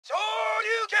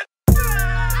it.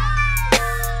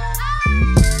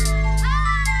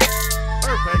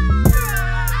 Perfect.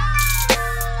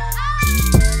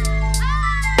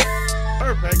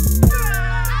 Perfect.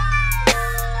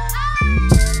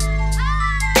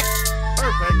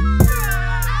 Perfect.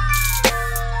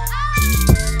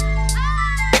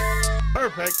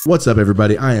 Perfect. What's up,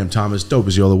 everybody? I am Thomas, dope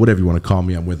as Yola, whatever you want to call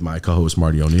me. I'm with my co-host,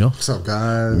 Marty O'Neill. What's up,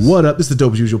 guys? What up? This is the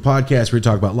Dope as Usual podcast where we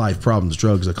talk about life, problems,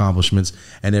 drugs, accomplishments,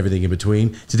 and everything in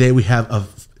between. Today, we have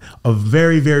a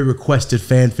very, very requested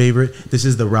fan favorite. This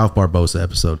is the Ralph Barbosa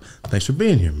episode. Thanks for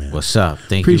being here, man. What's up?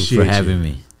 Thank Appreciate you for having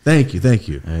me. Thank you. Thank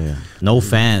you. Yeah. No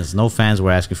fans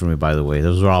were asking for me, by the way.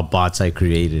 Those were all bots I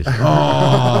created.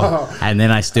 Oh. And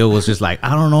then I still was just like,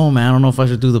 I don't know, man. I don't know if I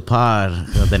should do the pod.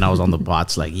 But then I was on the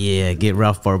bots like, yeah, get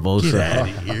Ralph Barbosa. Get out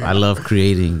of here. I love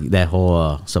creating that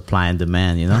whole supply and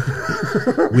demand, you know?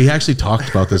 We actually talked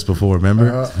about this before,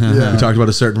 remember? Yeah. We talked about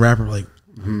a certain rapper, like,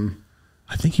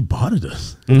 I think he botted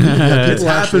us. It's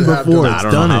happened before. It's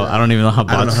done it. I don't even know how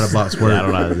bots. I don't know how to bots work. Yeah, I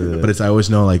don't know how to do that. But I always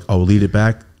know, like, oh, lead it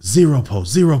back. Zero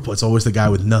post. It's always the guy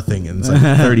with nothing, and it's like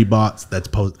 30 bots that's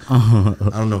post. I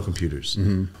don't know computers.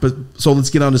 But so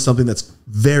let's get on to something that's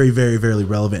very, very, very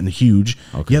relevant and huge.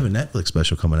 Okay. You have a Netflix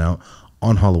special coming out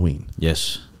on Halloween.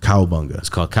 Yes. Cowabunga. It's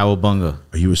called Cowabunga.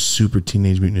 Are you a super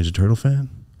Teenage Mutant Ninja Turtle fan?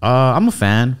 I'm a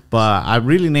fan, but I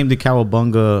really named it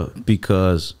Cowabunga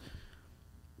because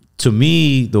to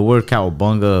me, the word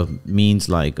Cowabunga means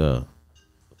like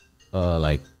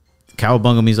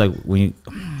Cowabunga means like when you,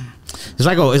 it's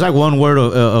like one word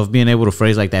of being able to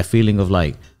phrase like that feeling of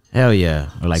like hell yeah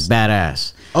or like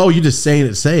badass. Oh, you just saying it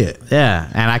to say it. Yeah,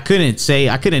 and I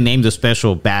couldn't name the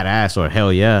special badass or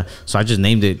hell yeah, so I just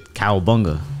named it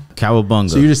Cowabunga.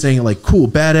 Cowabunga. So you're just saying it like cool,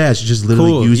 badass. You're just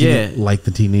literally Cool, using yeah. it like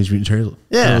the Teenage Mutant Turtles.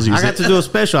 Yeah, use I it. got to do a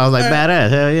special. I was like badass,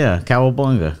 hell yeah,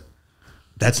 Cowabunga.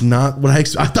 That's not what I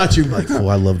thought you were like, oh,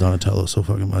 I love Donatello so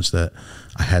fucking much that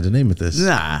I had to name it this.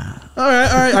 Nah. All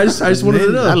right. I just wanted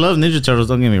to know. I love Ninja Turtles,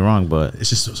 don't get me wrong, but It's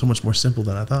just so much more simple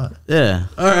than I thought. yeah.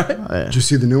 All right. Did you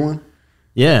see the new one?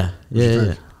 Yeah.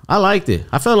 think? I liked it.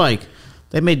 I felt like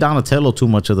they made Donatello too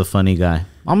much of the funny guy.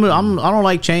 I don't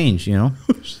like change, you know.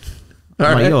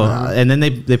 All right. And then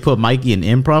they put Mikey in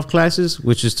improv classes,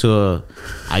 which is to,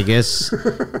 I guess,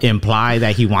 imply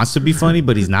that he wants to be funny,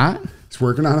 but he's not. He's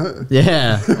working on it.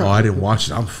 Yeah. Oh, I didn't watch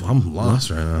it. I'm lost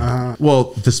right now.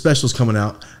 Well, the special's coming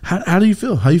out. How do you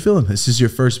feel? How you feeling? This is your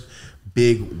first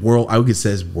big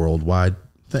worldwide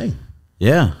thing.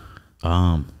 Yeah.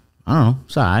 I don't know.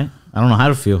 It's all right. I don't know how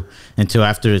to feel until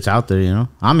after it's out there, you know.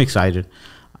 I'm excited.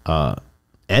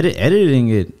 Editing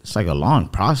it's like a long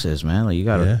process, man. Like you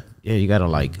gotta you gotta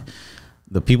like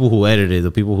the people who edit it,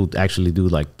 the people who actually do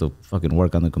like the fucking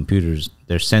work on the computers,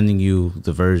 they're sending you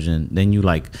the version. Then you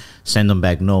like send them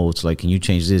back notes, like, can you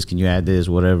change this? Can you add this?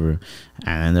 Whatever.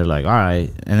 And then they're like, all right.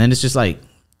 And then it's just like,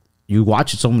 you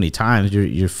watch it so many times,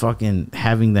 you're fucking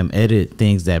having them edit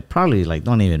things that probably like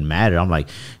don't even matter. I'm like,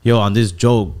 yo, on this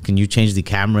joke, can you change the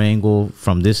camera angle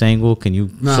from this angle? Can you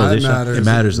show this shot? It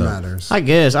matters though. I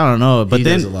guess, I don't know, but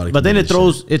then it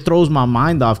throws my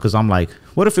mind off because I'm like,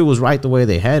 what if it was right the way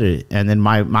they had it, and then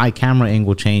my camera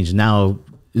angle changed now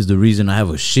is the reason I have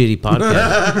a shitty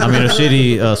podcast. I mean a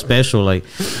shitty special, like.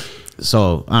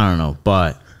 So I don't know,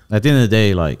 but at the end of the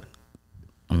day, like,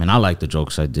 I mean, I like the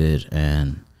jokes I did,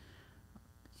 and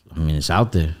I mean it's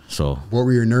out there. So What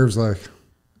were your nerves like?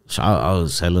 so I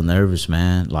was hella nervous,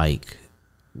 man. Like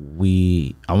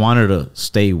I wanted to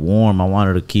stay warm. I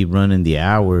wanted to keep running the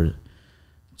hour.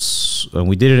 And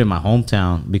we did it in my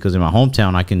hometown because in my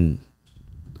hometown I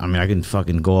can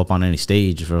fucking go up on any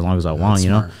stage for as long as I want, That's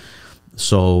you know. smart.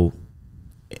 So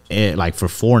like for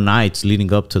 4 nights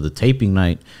leading up to the taping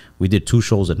night, we did 2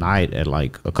 shows a night at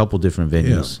like a couple different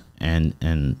venues. And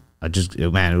I just,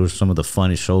 man, it was some of the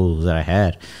funnest shows that I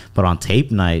had. But on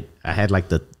tape night, I had like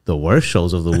the worst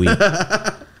shows of the week.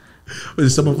 Did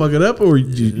someone fuck it up or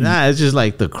Nah, it's just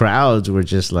like the crowds were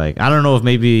just like, I don't know if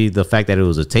maybe the fact that it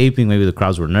was a taping, maybe the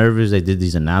crowds were nervous. They did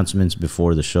these announcements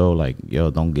before the show, like,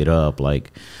 yo, don't get up,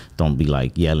 like, don't be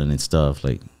like yelling and stuff,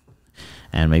 like,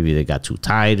 and maybe they got too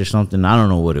tight or something. I don't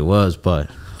know what it was, but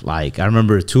like I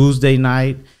remember Tuesday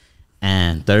night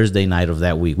and Thursday night of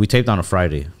that week. We taped on a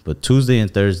Friday, but Tuesday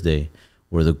and Thursday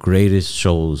were the greatest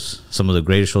shows, some of the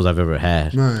greatest shows I've ever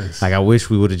had. Nice. Like I wish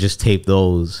we would have just taped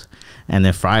those. And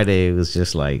then Friday it was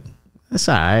just like, it's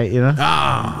all right, you know.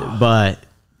 But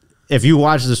if you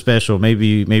watch the special, maybe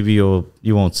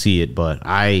you won't see it. But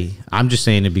I'm just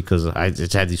saying it because I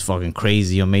just had these fucking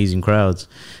crazy, amazing crowds,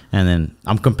 and then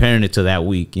I'm comparing it to that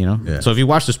week, you know. Yeah. So if you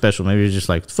watch the special, maybe you're just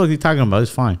like, "What the fuck are you talking about?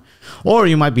 It's fine," or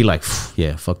you might be like,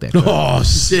 "Yeah, fuck that crowd." Oh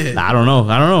shit! I don't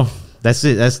know. That's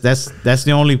it. That's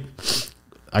the only,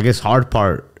 I guess, hard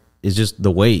part is just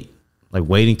the wait. Like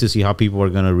waiting to see how people are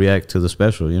gonna react to the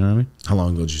special. You know what I mean? How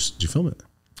long ago did you film it?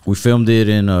 We filmed it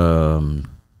in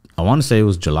I want to say it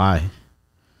was July.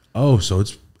 Oh, so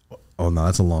it's no,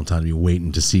 that's a long time to be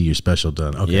waiting to see your special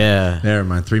done. Okay, Yeah. never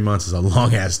mind. 3 months is a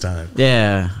long ass time.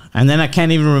 Yeah, and then I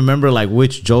can't even remember like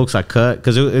which jokes I cut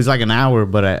because it was like an hour,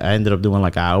 but I ended up doing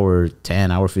like hour 10,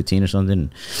 hour 15 or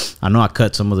something. I know I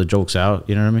cut some of the jokes out.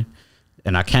 You know what I mean?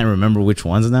 And I can't remember which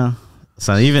ones now.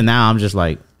 So even now I'm just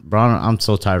like, bro, I'm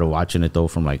so tired of watching it though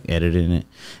from like editing it.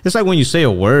 It's like when you say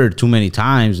a word too many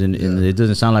times and it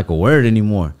doesn't sound like a word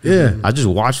anymore. Yeah. I just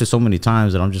watched it so many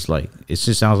times that I'm just like, it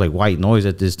just sounds like white noise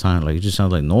at this time. Like it just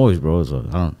sounds like noise, bro.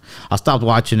 So I stopped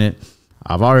watching it.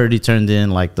 I've already turned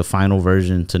in like the final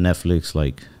version to Netflix.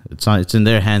 Like it's in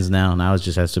their hands now. Now it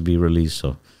just has to be released.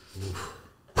 So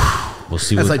we'll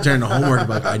see. That's like turning the homework.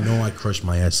 Like I know I crushed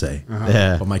my essay,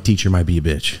 Yeah. but my teacher might be a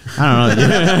bitch. I don't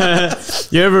know.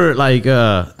 You ever like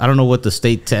I don't know what the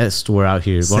state tests were out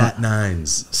here. Sat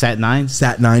nines, Sat 9?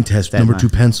 Sat 9 test. Sat Number 9. 2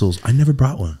 pencils. I never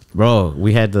brought one. Bro,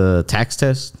 we had the tax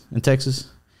test in Texas.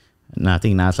 No, I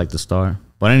think now it's like the STAR.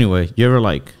 But anyway, you ever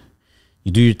like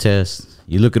you do your test,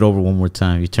 you look it over one more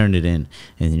time, you turn it in,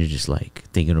 and then you're just like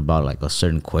thinking about like a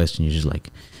certain question. You're just like,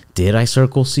 did I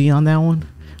circle C on that one?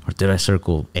 Or did I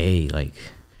circle A? Like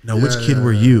Now, which kid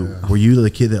were you? Were you the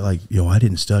kid that like, yo, I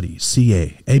didn't study C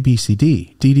A B C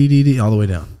D D D D D all the way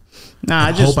down? Nah,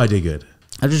 I hope I did good.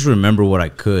 I just remember what I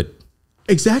could.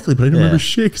 Exactly, but I didn't remember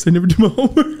shit because I never did my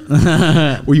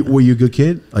homework. Were you a good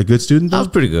kid? Like good student though? I was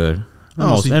pretty good.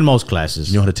 In most classes.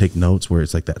 You know how to take notes where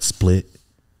it's like that split?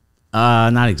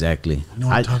 Not exactly. You know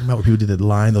what I'm talking about? Where people did the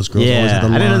line, those girls always Yeah, had the I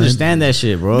line. didn't understand that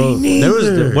shit, bro. Me There was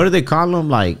neither. what do they call them?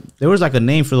 Like there was like a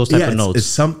name for those type of notes. It's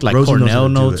some like Rosie knows how Cornell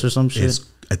to do notes it. or some shit.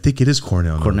 I think it is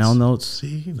Cornell notes. Cornell notes. See,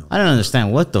 you know. I don't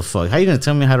understand what the fuck. How you gonna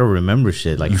tell me how to remember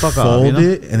shit? Like You fuck fold off. You know?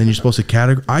 it, and then you're supposed to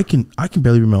categorize. I can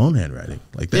barely read my own handwriting.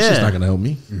 Like that's just Yeah. not gonna help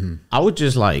me. I would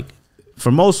just like for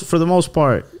the most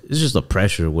part, it's just the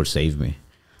pressure would save me.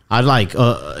 I'd like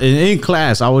in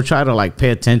class, I would try to like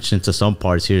pay attention to some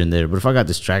parts here and there. But if I got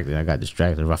distracted, I got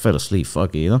distracted. If I fell asleep,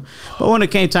 fuck it, you know. But when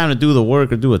it came time to do the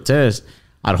work or do a test,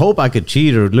 I'd hope I could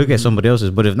cheat or look at somebody else's.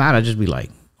 But if not, I'd just be like,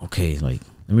 okay, like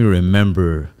let me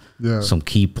remember some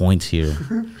key points here.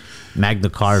 Magna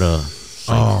Carta.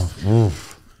 Like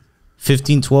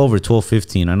 1512 or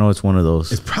 1215. I know it's one of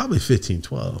those. It's probably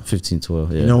 1512.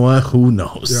 1512. Yeah. You know what? Who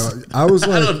knows? Yeah, I was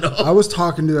like, I was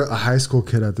talking to a high school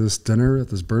kid at this dinner at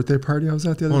this birthday party I was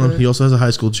at the other day. He also has a high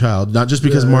school child. Not just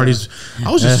because Marty's.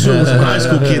 I was just assuming it was a high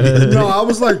school kid the other day. No, I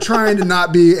was like trying to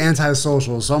not be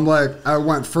antisocial. So I'm like, I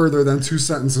went further than 2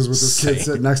 sentences with this kid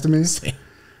sitting next to me.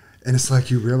 And it's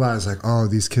like you realize like, oh,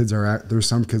 these kids there's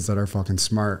some kids that are fucking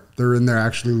smart. They're in there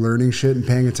actually learning shit and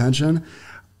paying attention.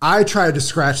 I tried to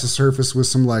scratch the surface with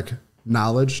some like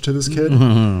knowledge to this kid.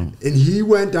 And he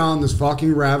went down this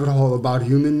fucking rabbit hole about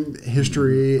human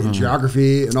history and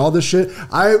geography and all this shit.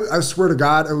 I swear to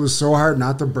God, it was so hard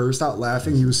not to burst out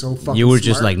laughing. He was so fucking You were smart.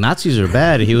 just like, Nazis are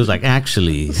bad. He was like,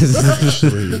 actually.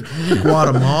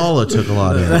 Guatemala took a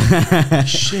lot of it.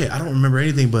 Shit, I don't remember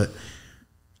anything, but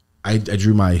I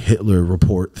drew my Hitler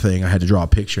report thing. I had to draw a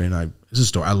picture, and this is a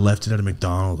story. I left it at a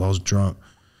McDonald's. I was drunk,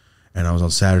 and I was on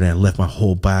Saturday. And I left my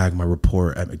whole bag, my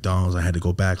report at McDonald's. I had to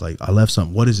go back. Like I left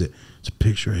something. What is it? It's a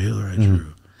picture of Hitler I drew.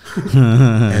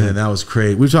 And then that was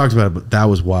crazy. We've talked about it, but that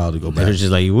was wild to go back. They're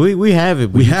just like, we have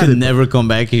it, but We you have could it, never come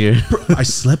back here. I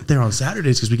slept there on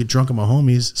Saturdays because we get drunk at my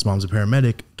homies. His mom's a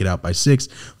paramedic. Get out by 6.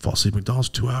 Fall asleep at McDonald's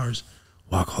 2 hours.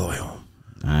 Walk all the way home.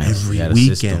 Nice. Every You got a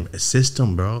weekend, system. a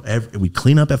system, bro. We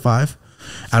clean up at 5,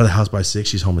 out of the house by 6.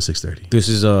 She's home at 6:30. This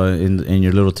is in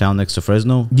your little town next to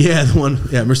Fresno. Yeah, the one.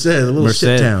 Yeah, Merced, the little Merced.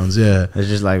 shit towns. Yeah, It's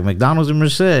just like McDonald's in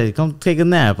Merced. Come take a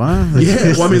nap, huh?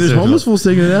 yeah. Well, I mean, there's homeless fools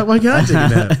taking a nap. Why can't I take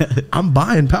a nap? I'm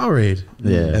buying Powerade.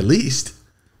 Yeah. at least.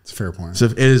 It's a fair point. So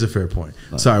it is a fair point.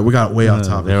 Sorry, we got way off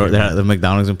topic. here. The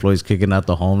McDonald's employees kicking out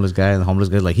the homeless guy, and the homeless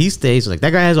guy's like, he stays. Like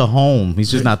that guy has a home. He's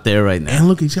just not there right now. And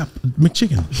look, he's got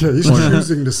McChicken. Yeah, he's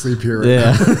choosing to sleep here. Right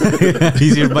Yeah,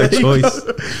 he's here by choice.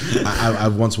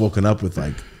 I've once woken up with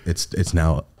like it's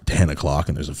now 10 o'clock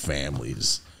and there's a family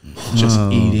just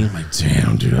eating. I'm like,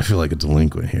 damn, dude, I feel like a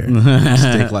delinquent here.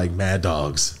 Stick like mad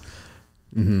dogs.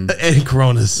 And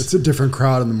Coronas. It's a different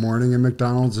crowd in the morning in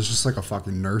McDonald's. It's just like a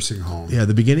fucking nursing home. Yeah,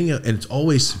 the beginning of, and it's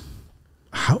always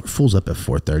how are fools up at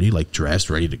 4:30, like dressed,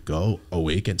 ready to go,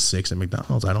 awake at 6 at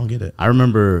McDonald's. I don't get it. I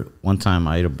remember one time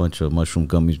I ate a bunch of mushroom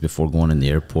gummies before going in the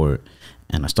airport,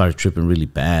 and I started tripping really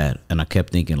bad. And I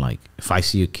kept thinking, like, if I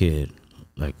see a kid,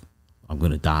 like, I'm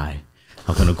gonna die.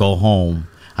 I'm gonna go home.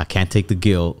 I can't take the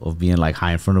guilt of being like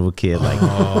high in front of a kid. Like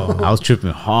I was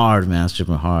tripping hard, man. I was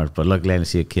tripping hard. But luckily I didn't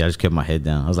see a kid. I just kept my head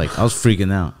down. I was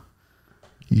freaking out.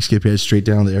 You skip your head straight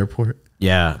down the airport?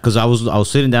 Yeah, because I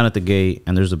was sitting down at the gate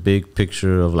and there's a big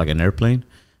picture of like an airplane,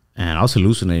 and I was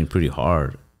hallucinating pretty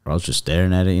hard. I was just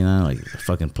staring at it, you know, like the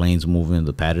fucking planes moving,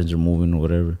 the patterns are moving or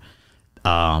whatever.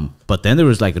 But then there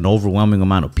was like an overwhelming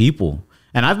amount of people.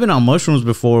 And I've been on mushrooms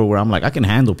before where I'm like, I can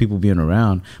handle people being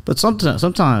around. But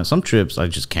sometimes some trips I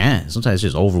just can't. Sometimes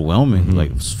it's just overwhelming,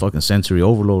 like it's fucking sensory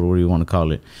overload or whatever you want to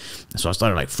call it. And so I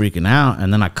started like freaking out.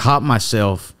 And then I caught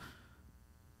myself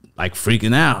like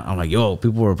freaking out. I'm like, yo,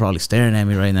 people are probably staring at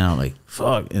me right now. Like,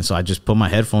 fuck. And so I just put my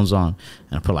headphones on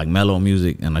and I put like mellow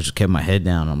music and I just kept my head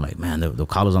down. I'm like, man, they'll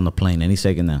call us on the plane any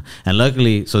second now. And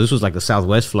luckily, so this was like a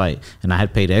Southwest flight and I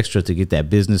had paid extra to get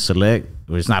that business select,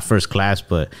 where it's not first class,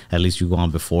 but at least you go on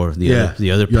before the other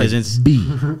You're peasants. Like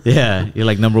B. Yeah, you're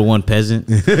like number one peasant.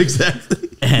 Exactly.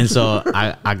 And so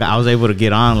I was able to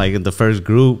get on like in the first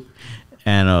group,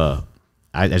 and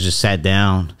I just sat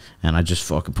down and I just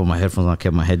fucking put my headphones on,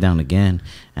 kept my head down again,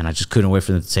 and I just couldn't wait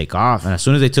for them to take off. And as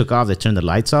soon as they took off, they turned the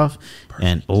lights off. Perfect.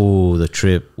 And the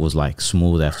trip was like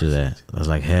smooth after that. I was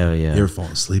like, hell yeah. You ever fall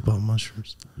asleep on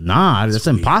mushrooms? Nah, that's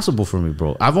impossible for me,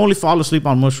 bro. I've only fallen asleep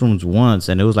on mushrooms once,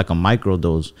 and it was like a micro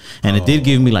dose, and it did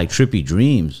give me like trippy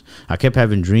dreams. I kept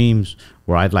having dreams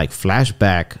where I'd like flash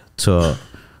back to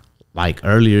like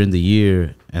earlier in the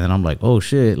year, and then I'm like, oh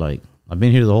shit, like I've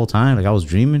been here the whole time. Like I was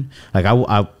dreaming. Like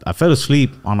I fell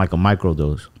asleep on like a micro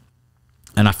dose,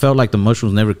 and I felt like the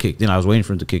mushrooms never kicked in. I was waiting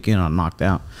for them to kick in. And I knocked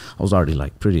out. I was already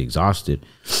like pretty exhausted,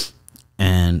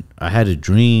 and I had a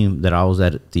dream that I was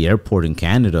at the airport in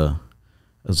Canada.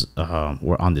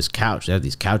 We're on this couch. They have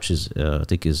these couches. I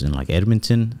think it's in like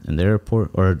Edmonton in the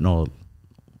airport, or no,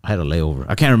 I had a layover.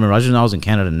 I can't remember. I just know I was in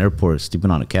Canada in the airport, sleeping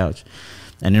on a couch.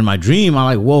 And in my dream,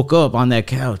 I like woke up on that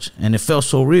couch, and it felt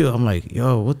so real. I'm like,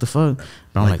 yo, what the fuck?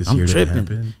 And I'm like I'm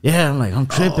tripping. Yeah, I'm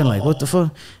tripping. Like, what the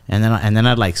fuck? And then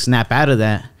I'd like snap out of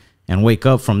that and wake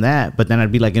up from that. But then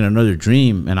I'd be like in another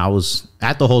dream, and I was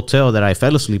at the hotel that I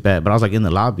fell asleep at, but I was like in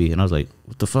the lobby, and I was like,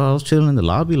 what the fuck? I was chilling in the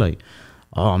lobby, like,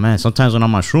 oh man. Sometimes when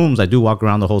I'm on shrooms, I do walk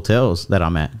around the hotels that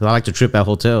I'm at, because I like to trip at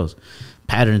hotels.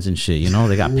 Patterns and shit, you know,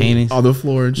 they got paintings on the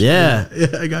floor and shit. Yeah,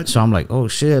 I got you. So I'm like, oh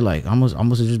shit, like I must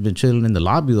have just been chilling in the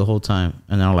lobby the whole time,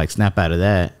 and then I'll like snap out of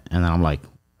that, and then I'm like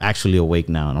actually awake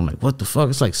now, and I'm like, what the fuck?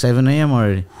 It's like 7 a.m.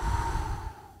 already.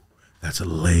 That's a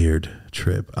layered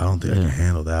trip. I don't think I can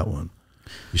handle that one.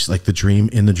 You just like the dream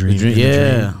in the dream.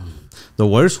 Yeah, the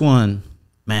worst one,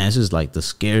 man. This is like the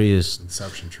scariest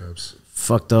Inception trips.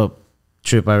 Fucked up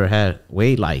trip I ever had.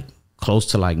 Weighed like close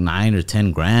to like 9 or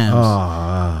 10 grams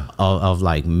of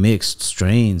like mixed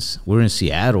strains. We're in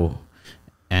Seattle,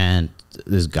 and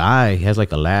this guy has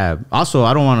like a lab. Also,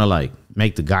 I don't want to like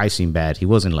make the guy seem bad. He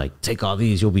wasn't like, take all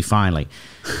these, you'll be fine. Like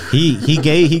he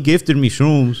gifted me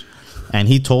shrooms, and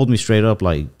he told me straight up,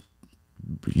 like,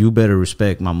 you better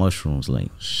respect my mushrooms.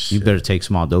 Like, you better take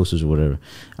small doses or whatever.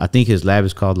 I think his lab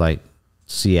is called like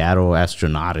Seattle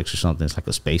Astronautics or something. It's like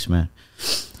a spaceman.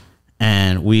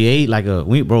 And we ate like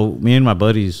me and my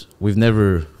buddies, we've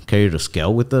never carried a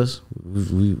scale with us.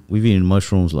 We've eaten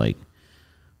mushrooms like,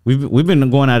 we've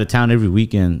been going out of town every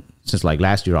weekend since like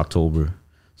last year, October.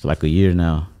 So like a year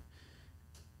now.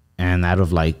 And out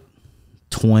of like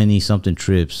 20 something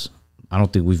trips, I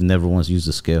don't think we've never once used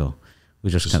a scale. We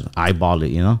just kind of eyeball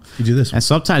it, you know? You do this. And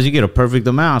sometimes you get a perfect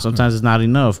amount. Sometimes it's not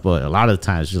enough. But a lot of the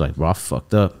times you're like, bro, I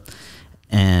fucked up.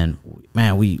 And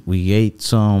man, we ate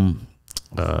some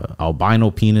albino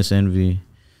penis envy,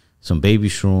 some baby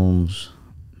shrooms.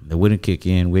 They wouldn't kick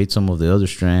in. We ate some of the other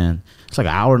strand. It's like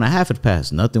an hour and a half had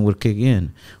passed. Nothing would kick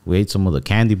in. We ate some of the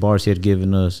candy bars he had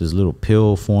given us, his little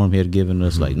pill form he had given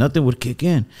us. Like nothing would kick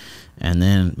in. And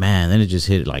then, man, then it just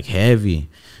hit like heavy.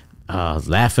 I was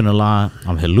laughing a lot.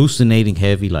 I'm hallucinating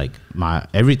heavy. Like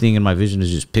everything in my vision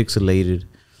is just pixelated.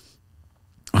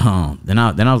 Then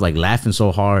I was like laughing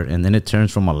so hard, and then it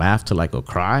turns from a laugh to like a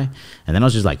cry, and then I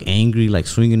was just like angry, like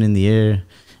swinging in the air.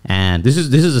 And this is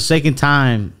the second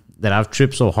time that I've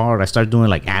tripped so hard. I started doing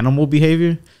like animal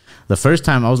behavior. The first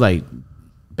time I was like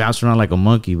bouncing around like a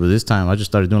monkey, but this time I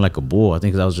just started doing like a bull. I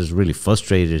think 'cause I was just really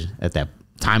frustrated at that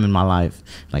time in my life,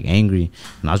 like angry,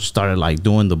 and I just started like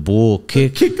doing the bull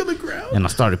kick on the ground, and I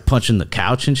started punching the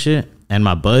couch and shit. And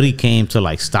my buddy came to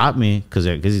like stop me because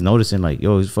he's noticing like,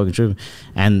 yo, he's fucking tripping.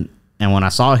 And when I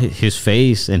saw his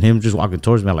face and him just walking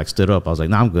towards me, I like stood up. I was like,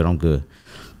 nah, I'm good.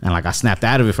 And like I snapped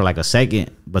out of it for like a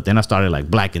second, but then I started like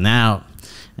blacking out.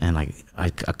 and like I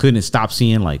couldn't stop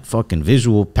seeing like fucking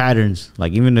visual patterns.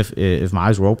 Like even if my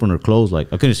eyes were open or closed,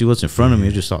 like I couldn't see what's in front of me.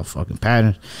 I just saw fucking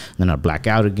patterns. And then I'd black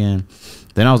out again.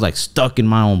 Then I was like stuck in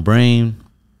my own brain.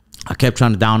 I kept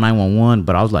trying to dial 911,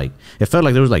 but I was like, it felt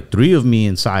like there was like 3 of me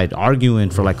inside arguing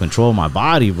for like control of my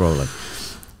body, bro. Like,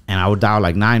 and I would dial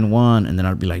like 911, and then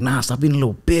I'd be like, nah, stop being a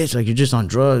little bitch. Like, you're just on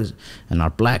drugs. And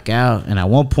I'd black out. And at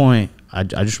one point, I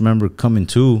just remember coming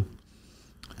to,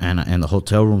 and the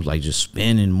hotel room's like just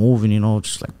spinning, moving, you know,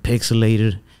 just like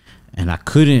pixelated. And I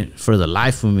couldn't, for the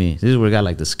life of me, this is where it got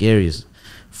like the scariest.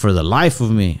 For the life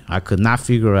of me, I could not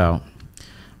figure out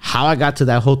how I got to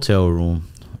that hotel room,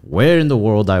 where in the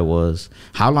world I was,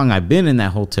 how long I've been in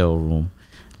that hotel room,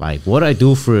 like what I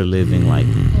do for a living. Like,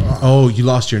 oh, you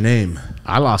lost your name.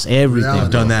 I lost everything.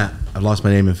 I've done that. I've lost my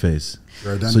name and face.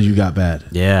 So you got bad.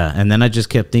 Yeah, and then I just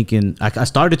kept thinking. I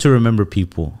started to remember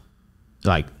people,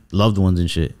 like loved ones and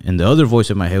shit. And the other voice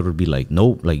in my head would be like,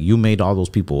 nope, like you made all those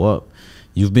people up.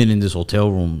 You've been in this hotel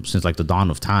room since like the dawn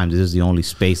of time. This is the only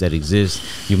space that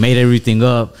exists. You made everything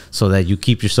up so that you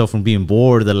keep yourself from being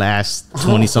bored the last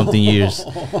 20 something years.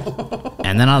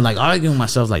 And then I was like arguing with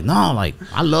myself, like, no, like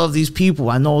I love these people.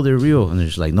 I know they're real. And they're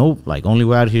just like, nope, like only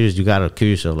way out here is you gotta kill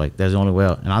yourself. Like that's the only way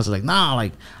out. And I was like, nah,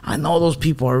 like I know those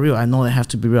people are real. I know they have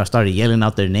to be real. I started yelling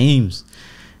out their names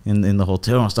in the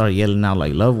hotel. I started yelling out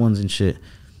like loved ones and shit.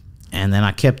 And then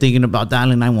I kept thinking about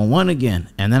dialing 911 again.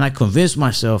 And then I convinced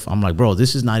myself, I'm like, bro,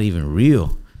 this is not even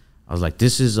real. I was like,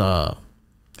 this is, I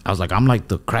was like, I'm like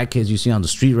the crackheads you see on the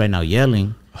street right now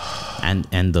yelling.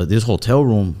 And this hotel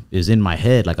room is in my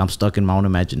head. Like I'm stuck in my own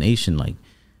imagination. Like,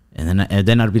 and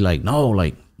then I'd be like, no,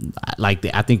 like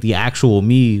I think the actual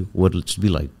me would just be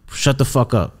like, shut the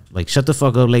fuck up. Like, shut the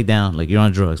fuck up, lay down. Like, you're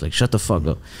on drugs. Like, shut the fuck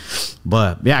up.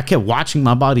 But, yeah, I kept watching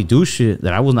my body do shit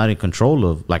that I was not in control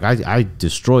of. Like, I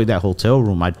destroyed that hotel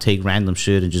room. I'd take random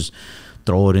shit and just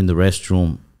throw it in the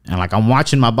restroom. And, like, I'm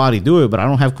watching my body do it, but I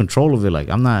don't have control of it. Like,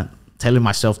 I'm not telling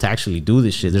myself to actually do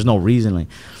this shit. There's no reason.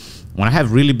 Like, when I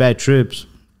have really bad trips,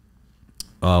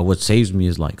 what saves me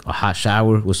is, like, a hot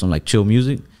shower with some, like, chill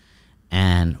music.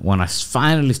 And when I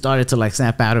finally started to like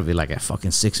snap out of it, like at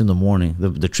fucking 6 in the morning,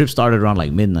 the trip started around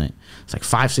like midnight. It's like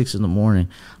 5, 6 in the morning.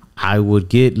 I would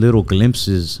get little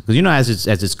glimpses because you know as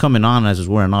it's coming on, as it's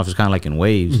wearing off, it's kind of like in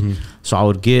waves. So I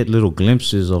would get little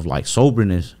glimpses of like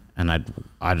soberness, and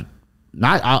I'd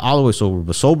not all the way sober,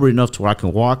 but sober enough to where I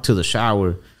can walk to the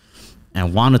shower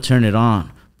and want to turn it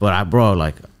on. But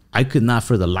I could not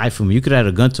for the life of me. You could have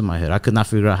had a gun to my head. I could not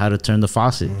figure out how to turn the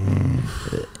faucet.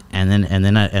 And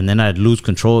then I'd lose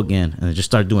control again, and I just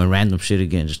start doing random shit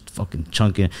again, just fucking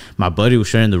chunking. My buddy was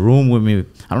sharing the room with me.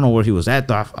 I don't know where he was at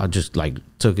though. I just like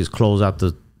took his clothes out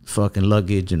the fucking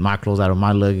luggage and my clothes out of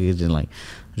my luggage, and like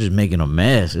just making a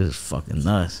mess. It was fucking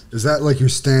nuts. Is that like your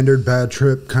standard bad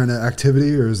trip kind of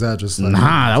activity, or is that just like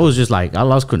nah? That was just like I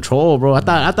lost control, bro. I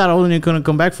thought I wasn't gonna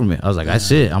come back from it. I was like, that's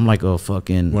it. I'm like a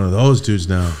fucking one of those dudes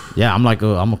now. Yeah, I'm a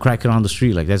crackhead on the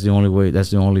street. Like that's the only way.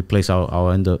 That's the only place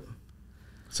I'll end up.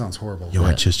 Sounds horrible. Yo,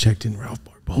 I just checked in Ralph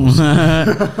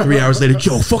Barbosa. 3 hours later,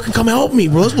 yo, fucking come help me,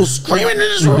 bro. Let's go screaming in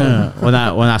this room. When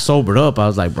I sobered up, I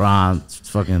was like, bro, I'm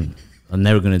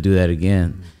never gonna do that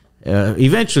again.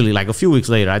 Eventually, like a few weeks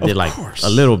later, I did like a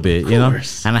little bit, you know,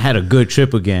 and I had a good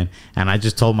trip again. And I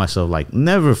just told myself, like,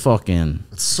 never fucking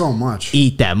it's so much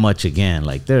eat that much again.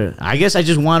 Like, I guess I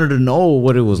just wanted to know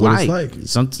what it was like.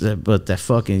 But that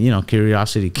fucking, you know,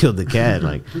 curiosity killed the cat.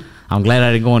 Like, I'm glad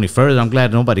I didn't go any further. I'm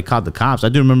glad nobody called the cops. I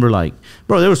do remember, like,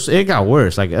 bro, it got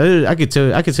worse. Like, I could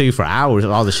tell you for hours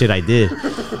all the shit I did.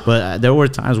 But there were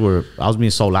times where I was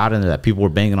being so loud in there that people were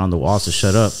banging on the walls to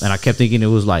shut up, and I kept thinking it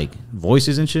was like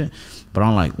voices and shit. But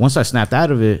I'm like, once I snapped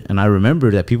out of it and I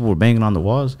remembered that people were banging on the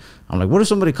walls, I'm like, what if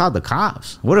somebody called the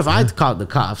cops? What if I called the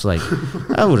cops? Like,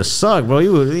 that would have sucked, bro.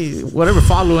 Whatever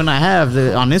following I have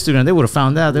on Instagram, they would have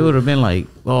found out. They would have been like,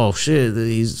 oh shit,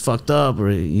 he's fucked up, or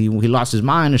he lost his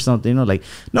mind or something. You know, like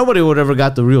nobody would ever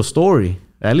got the real story,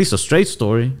 at least a straight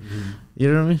story.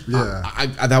 You know what I mean?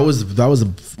 Yeah. That was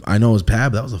I know it was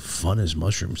bad, but that was the funnest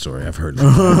mushroom story I've heard in a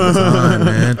long time,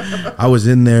 man. I was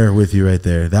in there with you right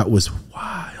there. That was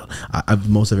wild.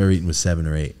 Most I've ever eaten was 7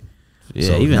 or 8. Yeah,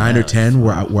 so even 9 or 10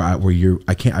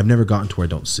 I've never gotten to where I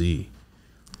don't see.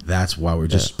 That's why we're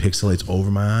just pixelates over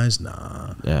my eyes.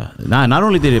 Nah. Yeah. Not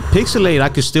only did it pixelate, I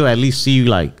could still at least see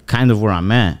like kind of where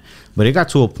I'm at. But it got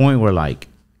to a point where like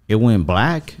it went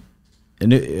black.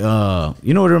 And it, you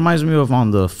know what it reminds me of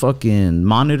on the fucking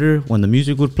monitor when the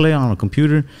music would play on a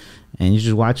computer and you're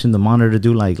just watching the monitor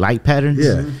do like light patterns?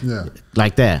 Yeah.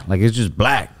 Like that. Like it's just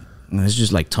black. And it's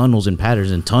just like tunnels and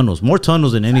patterns and tunnels. More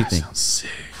tunnels than anything. That sounds sick.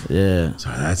 Yeah.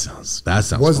 Sorry, that sounds Was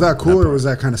fun. that cool or was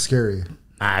that kind of scary?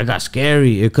 I got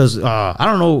scary because I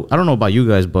don't know about you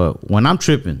guys, but when I'm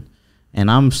tripping and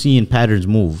I'm seeing patterns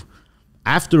move,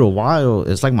 after a while,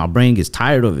 it's like my brain gets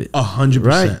tired of it. 100%.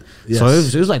 Right? Yes. So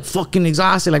it was like fucking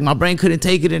exhausted. Like my brain couldn't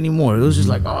take it anymore. It was just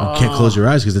like, oh. You can't close your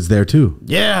eyes because it's there too.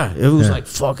 Yeah. It was like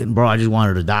fucking, bro, I just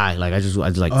wanted to die. Like I just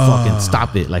like fucking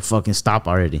stop it. Like fucking stop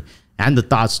already. And the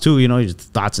thoughts too, you know, just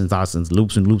thoughts and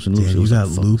loops and loops and loops. Damn, you got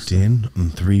looped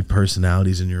in 3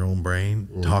 personalities in your own brain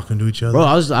talking to each other. Bro,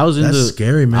 I was in That's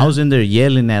scary, man. I was in there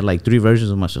yelling at like 3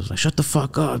 versions of myself. Like, shut the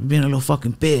fuck up, being a little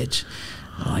fucking bitch.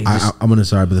 Like, I'm gonna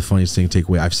sorry, but the funniest thing to take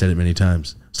away, I've said it many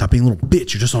times. Stop being a little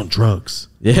bitch. You're just on drugs.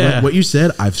 Yeah. What you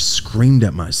said, I've screamed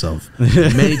at myself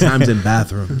many times in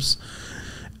bathrooms.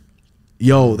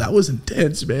 Yo, that was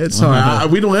intense, man. Sorry,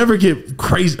 we don't ever get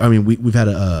crazy. I mean, we've had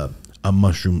a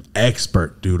mushroom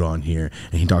expert dude on here,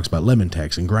 and he talks about lemon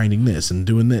text and grinding this and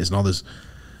doing this and all this.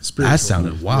 Spiritual. That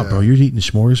sounded wild, bro. You're eating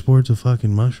smorgasbords of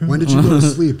fucking mushroom? When did you go to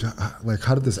sleep? Like,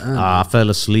 how did this end? I fell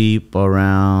asleep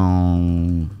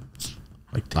around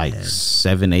like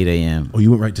 7, 8 a.m. Oh,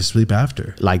 you went right to sleep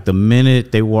after? Like the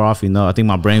minute they wore off, you know, I think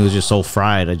my brain was just so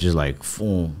fried. I just like,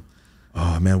 boom.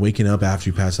 Oh, man, waking up after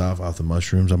you pass off the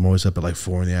mushrooms, I'm always up at like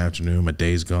 4 in the afternoon. My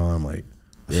day's gone. I'm like,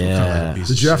 I feel kinda like a piece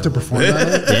Did of you have shit. to perform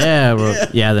that? Yeah, bro.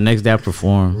 Yeah, the next day I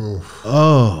performed.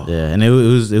 Oh, Yeah, and it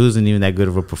wasn't even that good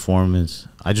of a performance.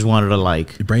 I just wanted to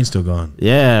like, your brain's still gone.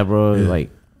 yeah, bro. Like,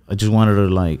 I just wanted to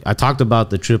like, I talked about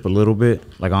the trip a little bit,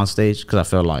 like on stage, because I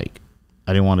felt like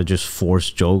I didn't want to just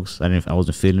force jokes. I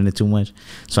wasn't feeling it too much,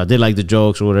 so I did like the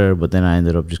jokes or whatever. But then I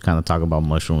ended up just kind of talking about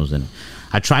mushrooms, and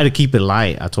I try to keep it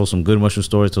light. I told some good mushroom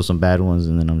stories, told some bad ones,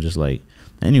 and then I'm just like,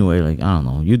 anyway, like I don't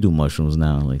know, you do mushrooms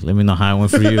now. Like, let me know how it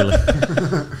went for you. Like,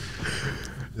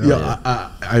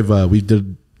 We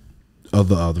did all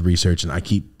the research, and I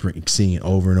keep seeing it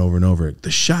over and over and over.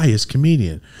 The shyest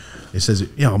comedian. It says,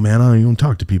 yo, man, I don't even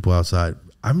talk to people outside.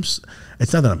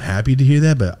 It's not that I'm happy to hear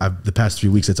that, but the past 3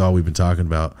 weeks, that's all we've been talking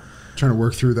about. Trying to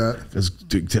work through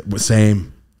that.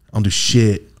 Same. I don't do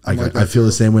shit. like I that feel too.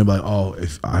 the same way. Like, oh,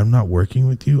 if I'm not working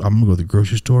with you, I'm gonna go to the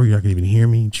grocery store. You're not gonna even hear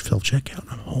me. Self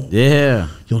checkout. I'm home. yeah.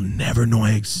 You'll never know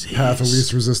I exist. Path of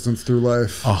least resistance through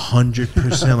life.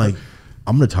 100%. Like,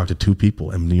 I'm gonna talk to 2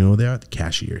 people, and you know they are the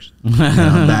cashiers. And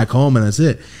I'm back home, and that's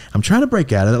it. I'm trying to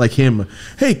break out of it. Like him,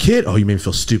 hey kid, oh, you made me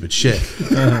feel stupid shit.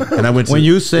 And I went to, When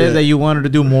you said that you wanted to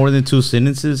do more than 2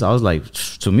 sentences, I was like,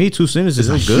 to me, 2 sentences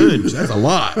is good. That's a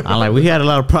lot. I'm like, we had a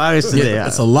lot of progress today.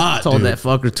 That's a lot. I told dude. that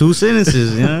fucker 2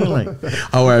 sentences, you know, like.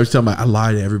 Oh, I was telling I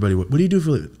lie to everybody. What do you do for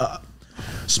a living?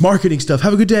 It's marketing stuff.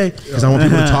 Have a good day. Because I want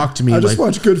people to talk to me. I like, just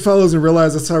watched Goodfellas and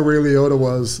realized that's how Ray Liotta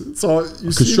was. It's all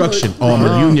you see, construction. like, Oh, I'm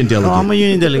a union delegate. Oh, I'm a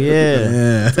union delegate.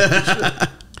 Yeah.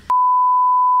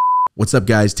 What's up,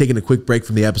 guys? Taking a quick break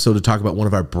from the episode to talk about one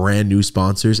of our brand new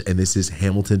sponsors, and this is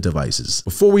Hamilton Devices.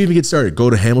 Before we even get started,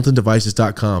 go to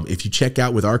hamiltondevices.com. If you check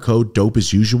out with our code DOPE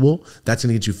as usual, that's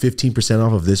going to get you 15%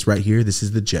 off of this right here. This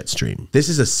is the Jetstream. This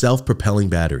is a self-propelling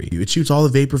battery. It shoots all the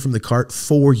vapor from the cart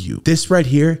for you. This right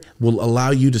here will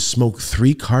allow you to smoke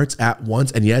 3 carts at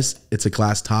once, and yes, it's a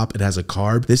glass top. It has a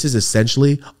carb. This is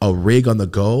essentially a rig on the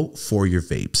go for your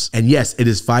vapes. And yes, it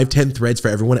is 510 threads for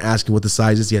everyone asking what the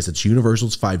size is. Yes, it's universal.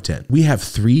 It's 510. We have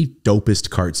 3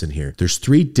 dopest carts in here. There's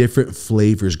 3 different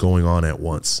flavors going on at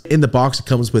once. In the box, it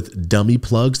comes with dummy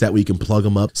plugs that we can plug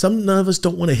them up. None of us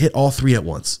don't want to hit all 3 at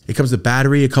once. It comes with a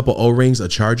battery, a couple O-rings, a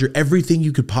charger. Everything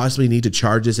you could possibly need to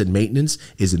charge this and maintenance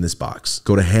is in this box.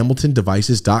 Go to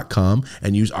hamiltondevices.com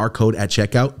and use our code at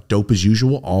checkout. Dope as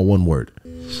usual, all one word.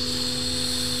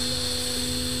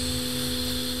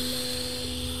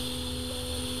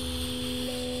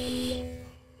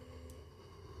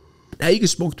 Now you can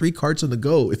smoke 3 carts on the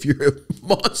go if you're a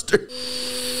monster.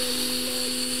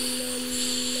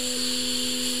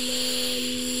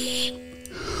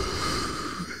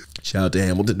 Shout out to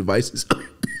Hamilton Devices.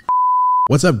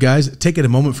 What's up, guys? Taking a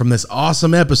moment from this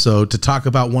awesome episode to talk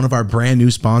about one of our brand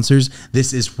new sponsors.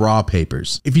 This is Raw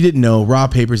Papers. If you didn't know, Raw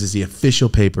Papers is the official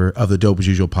paper of the Dope as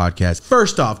Usual podcast.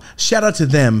 First off, shout out to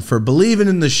them for believing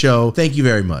in the show. Thank you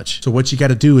very much. So what you got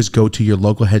to do is go to your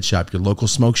local head shop, your local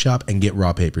smoke shop, and get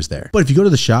Raw Papers there. But if you go to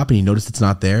the shop and you notice it's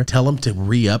not there, tell them to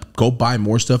re-up, go buy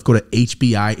more stuff, go to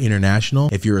HBI International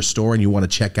if you're a store and you want to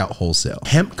check out wholesale.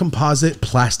 Hemp composite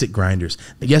plastic grinders.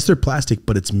 Yes, they're plastic,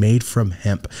 but it's made from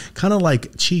hemp. Kind of like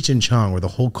Cheech and Chong, where the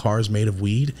whole car is made of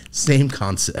weed. Same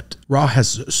concept. Raw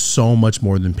has so much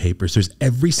more than papers. There's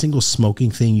every single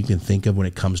smoking thing you can think of when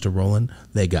it comes to rolling,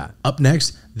 they got. Up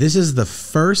next, this is the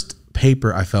first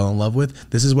paper I fell in love with.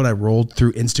 This is what I rolled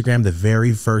through Instagram the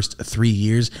very first 3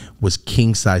 years was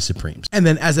king size Supremes. And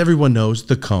then as everyone knows,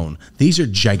 the cone. These are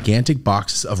gigantic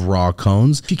boxes of raw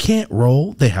cones. If you can't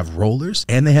roll, they have rollers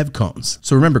and they have cones.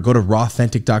 So remember, go to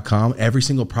rawthentic.com. Every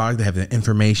single product, they have the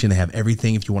information, they have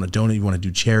everything. If you want to donate, you want to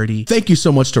do charity. Thank you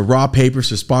so much to Raw Papers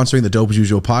for sponsoring the Dope as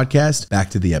Usual podcast. Back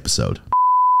to the episode.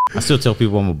 I still tell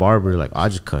people I'm a barber. Like, I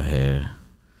just cut hair.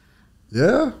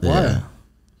 Yeah? Why? Yeah.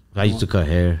 I used to cut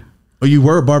hair. Oh, you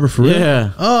were a barber for real?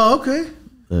 Yeah. Oh, okay.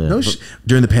 No,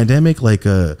 during the pandemic, like,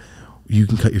 you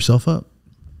can cut yourself up.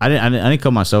 I didn't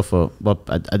cut myself up, but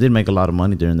I did make a lot of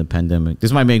money during the pandemic.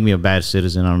 This might make me a bad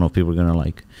citizen. I don't know if people are gonna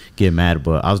like get mad,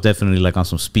 but I was definitely like on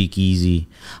some speakeasy.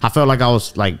 I felt like I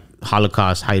was like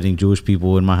Holocaust hiding Jewish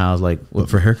people in my house. Like, What,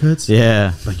 for haircuts?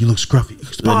 yeah. Like, you look scruffy.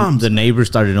 The neighbors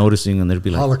started noticing, and they'd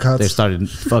be like, Holocuts. they started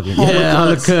fucking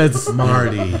holocuts.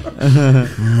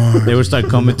 Marty. They would start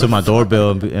coming to my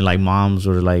doorbell, and like moms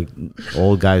or like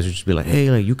old guys would just be like, "Hey,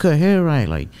 like you cut hair right?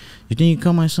 Like, you think you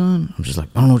cut my son?" I'm just like,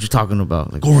 I don't know what you're talking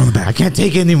about. Like, Go around the back. I can't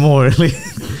take it anymore. Like,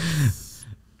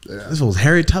 This was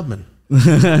Harriet Tubman. He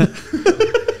had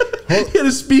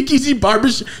a speakeasy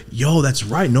barbershop. Yo, that's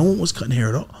right. No one was cutting hair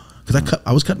at all. Because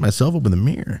I was cutting myself up in the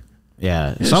mirror.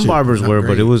 yeah, Yeah, some shit, barbers not were,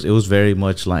 but great. it was very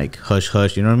much like hush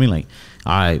hush. You know what I mean? Like,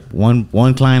 all right,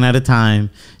 one client at a time.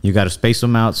 You got to space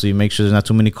them out so you make sure there's not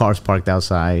too many cars parked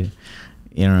outside.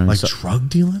 You know what I mean? Like So, drug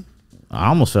dealing? I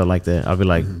almost felt like that. I'd be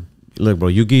like, look, bro,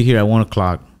 you get here at 1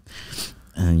 o'clock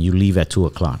and you leave at 2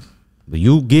 o'clock. But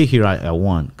you get here at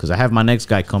 1 because I have my next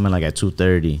guy coming like at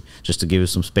 2:30 just to give us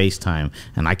some space time.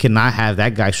 And I cannot have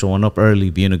that guy showing up early,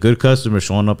 being a good customer,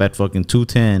 showing up at fucking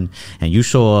 2:10, and you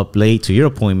show up late to your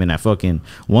appointment at fucking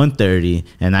 1:30,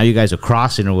 and now you guys are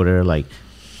crossing or whatever. Like,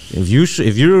 if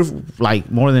you're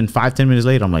like more than 5-10 minutes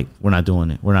late, I'm like, we're not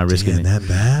doing it. We're not risking Damn, it. that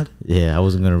bad? Yeah, I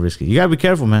wasn't gonna risk it. You gotta be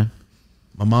careful, man.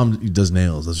 My mom does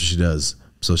nails. That's what she does.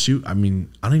 So I don't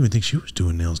even think she was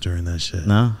doing nails during that shit.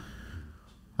 No,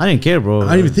 I didn't care, bro.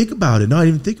 I didn't even think about it. No, I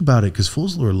didn't even think about it because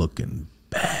fools were looking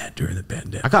bad during the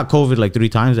pandemic. I got COVID like 3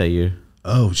 times that year.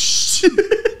 Oh, shit.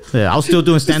 Yeah, I was still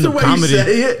doing stand-up comedy.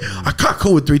 I caught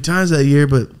COVID 3 times that year,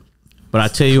 but But I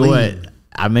tell you Clean. what,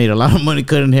 I made a lot of money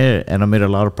cutting hair, and I made a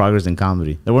lot of progress in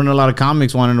comedy. There weren't a lot of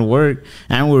comics wanting to work,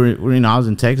 and I was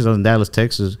in Texas. I was in Dallas,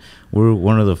 Texas. We were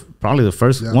one of the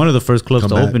first clubs Come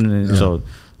to back. open, and Yeah. so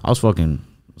I was fucking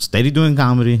steady doing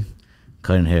comedy,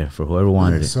 cutting hair for whoever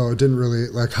wanted it. So it didn't really,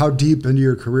 like, how deep into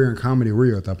your career in comedy were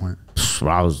you at that point?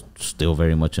 I was still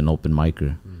very much an open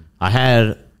micer. I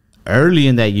had early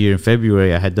in that year in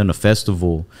February, I had done a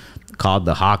festival called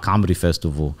the Ha Comedy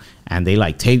Festival, and they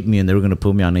like taped me and they were gonna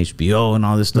put me on HBO and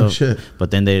all this stuff. shit. But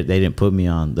then they didn't put me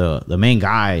on. The main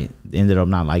guy ended up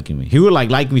not liking me. He would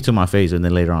like me to my face, and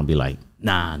then later on be like,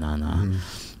 nah.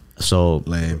 So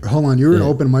lame. Hold on, you were an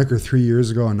open micer 3 years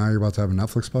ago, and now you're about to have a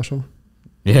Netflix special?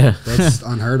 yeah, That's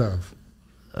unheard of.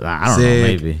 I don't know, Sick.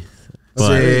 maybe. That's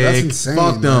Sick. insane,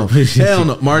 Fuck no. man. Hell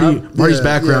no. Marty's Yeah,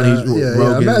 background, he's yeah.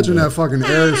 Rogan. Imagine that fucking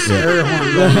air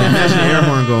horn going on. Imagine the air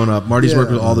horn going up. Marty's Yeah.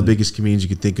 worked with all the biggest comedians you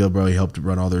could think of, bro. He helped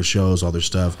run all their shows, all their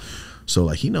stuff. So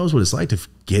like he knows what it's like to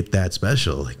get that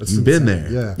special. Like That's you've been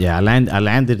insane. there. Yeah. Yeah, I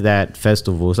landed that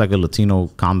festival. It's like a Latino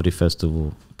comedy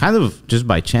festival. Kind of just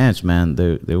by chance, man.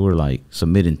 They were like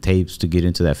submitting tapes to get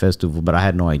into that festival, but I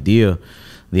had no idea.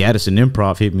 The Addison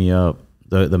Improv hit me up.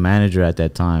 The manager at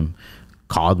that time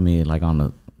called me like on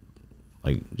a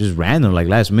just random, like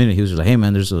last minute. He was just like, "Hey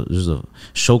man, there's a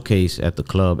showcase at the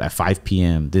club at 5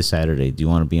 p.m. this Saturday. Do you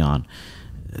want to be on?"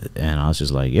 And I was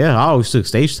just like, yeah, I always took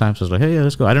stage time. So I was like, hey, yeah,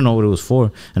 let's go. I didn't know what it was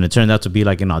for. And it turned out to be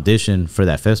like an audition for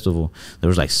that festival. There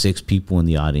was like 6 people in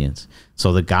the audience.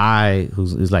 So the guy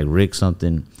who's like Rick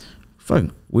something,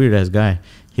 fucking weird ass guy.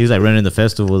 He was like running the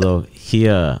festival though. He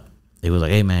was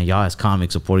like, hey man, y'all as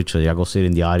comics support each other. Y'all go sit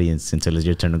in the audience until it's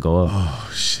your turn to go up.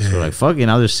 Oh shit. So we're like, fuck it.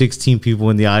 Now there's 16 people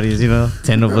in the audience,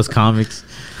 10 of us comics.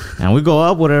 And we go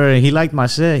up, whatever, and he liked my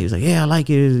set. He was like, yeah, I like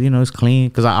it. It's clean.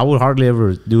 Because I would hardly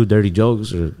ever do dirty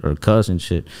jokes or cuss and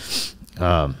shit.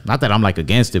 Not that I'm like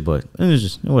against it, but it was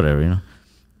just whatever,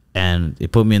 And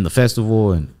it put me in the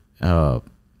festival. And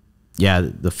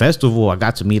the festival, I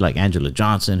got to meet like Angela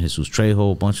Johnson, Jesus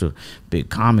Trejo, a bunch of big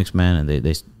comics, man. And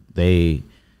they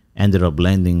ended up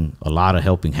lending a lot of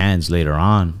helping hands later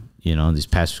on, in these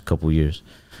past couple of years.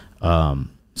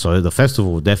 So the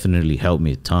festival definitely helped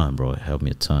me a ton, bro. It helped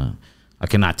me a ton. I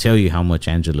cannot tell you how much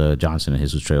Angela Johnson and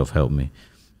Jesus Trejo helped me.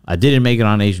 I didn't make it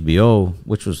on HBO,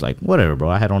 which was like, whatever, bro.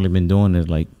 I had only been doing it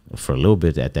like for a little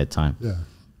bit at that time. Yeah.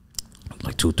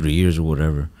 Like 2-3 years or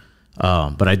whatever.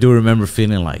 But I do remember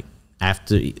feeling like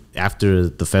after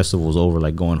the festival was over,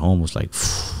 like going home was like,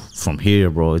 from here,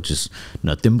 bro, it's just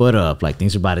nothing but up. Like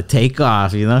things are about to take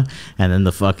off, you know. And then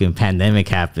the fucking pandemic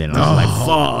happened. I was like, fuck.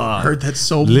 I heard that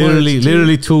so literally, much.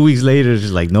 literally 2 weeks later,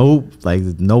 just like, nope, like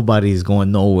nobody's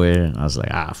going nowhere. And I was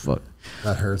like, fuck.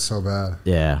 That hurts so bad.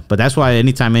 Yeah, but that's why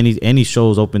anytime any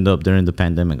shows opened up during the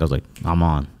pandemic, I was like, I'm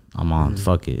on.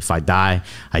 Fuck it. If I die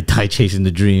chasing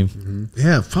the dream.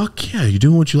 Yeah, fuck yeah. You're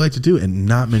doing what you like to do, and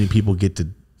not many people get to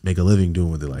make a living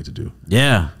doing what they like to do.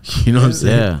 Yeah, You know what I'm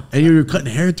saying? Yeah. And you were cutting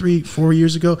hair 3-4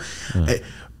 years ago. Hey,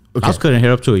 I was cutting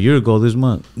hair up to a year ago this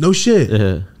month. no shit.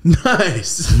 Yeah.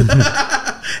 Nice.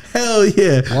 Hell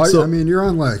yeah. Well, So I mean, you're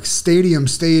on like stadium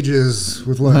stages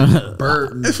with like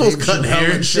Bert and this fool's Dave cutting Chappelle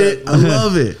hair and shit. I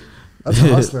love it. That's a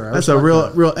hustler. I That's a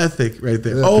respect real ethic right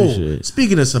there. Yeah, Oh, appreciate it.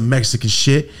 speaking of some Mexican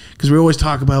shit, because we always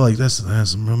talk about like that's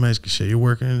some real Mexican shit. You're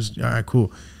working, all right,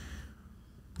 cool.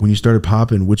 When you started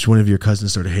popping, which one of your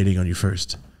cousins started hating on you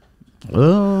first?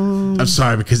 I'm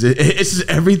sorry because it's just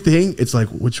everything. It's like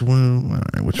which one? All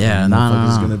right, which Yeah, one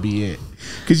is gonna be it?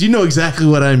 Because you know exactly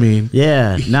what I mean.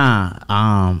 Yeah, nah.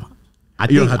 I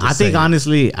You don't think have to I say think it.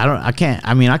 honestly, I can't.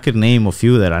 I mean, I could name a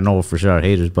few that I know for sure are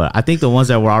haters, but I think the ones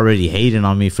that were already hating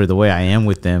on me for the way I am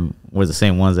with them were the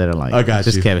same ones that are like, I got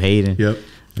just you. kept hating. Yep.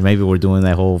 Maybe we're doing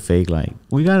that whole fake like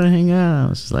we gotta hang out. I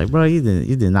was just like, bro, you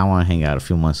did not want to hang out a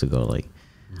few months ago. Like,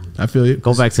 I feel you.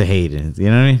 go back to hating. You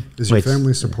know what I mean? Is your Which-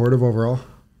 family supportive overall?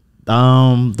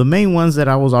 The main ones that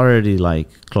I was already like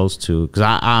close to, because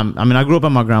I mean I grew up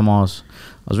at my grandma's.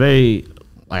 I was very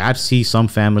like I'd see some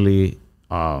family.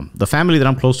 The family that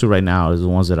I'm close to right now is the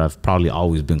ones that I've probably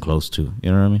always been close to.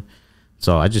 You know what I mean?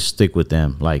 So I just stick with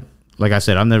them. Like I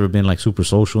said, I've never been like super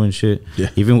social and shit. Yeah.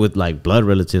 Even with like blood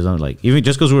relatives, I'm like even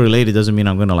just because we're related doesn't mean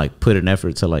I'm gonna like put an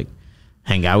effort to like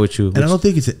hang out with you. And I don't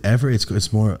think it's an effort.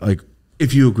 It's more like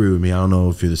if you agree with me. I don't know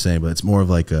if you're the same, but it's more of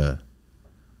like a.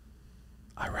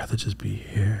 I'd rather just be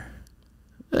here.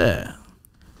 Yeah.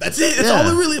 That's it. That's all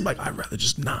it really. Like I'd rather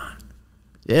just not.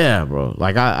 Yeah, bro.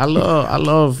 Like I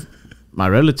love my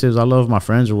relatives. I love my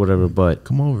friends or whatever. But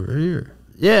Come over here.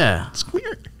 yeah, It's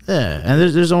weird. yeah. And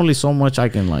there's only so much I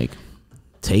can like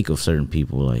take of certain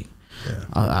people. Like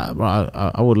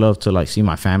I would love to like see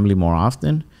my family more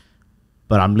often,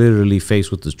 but I'm literally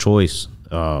faced with the choice.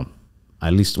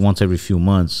 At least once every few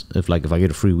months, if I get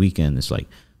a free weekend, it's like,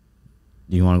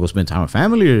 you want to go spend time with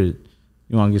family or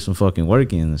you want to get some fucking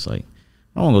work in? It's like,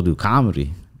 I don't want to go do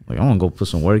comedy. Like I want to go put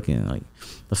some work in. Like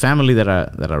the family that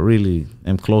I really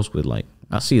am close with, like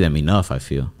I see them enough. I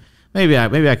feel maybe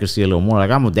I could see a little more.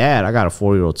 Like I'm a dad. I got a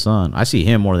 4-year-old son. I see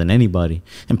him more than anybody.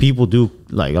 And people do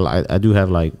like I do have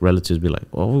like relatives be like,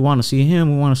 well, we want to see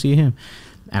him. We want to see him.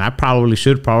 And I probably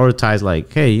should prioritize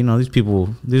like, hey, you know,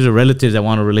 these are relatives that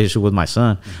want a relationship with my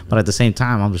son. But at the same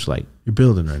time, I'm just like, You're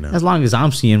building right now. as long as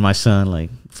I'm seeing my son, like,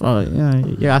 fuck,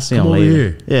 yeah, I see him Come over later.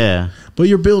 here. Yeah. But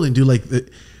you're building, dude. Like,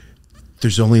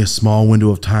 there's only a small window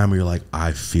of time where you're like,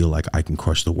 I feel like I can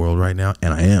crush the world right now,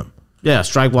 and I am. Yeah,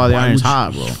 strike while the Why iron's would you-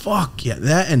 hot, bro. Fuck yeah,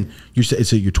 that and you said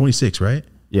so you're 26, right?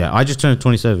 Yeah, I just turned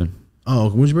 27, Oh,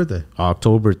 when's your birthday?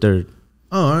 October 3rd.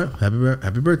 Oh, all right.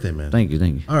 Happy birthday, man. Thank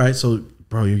you. All right, so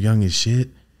bro, you're young as shit.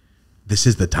 This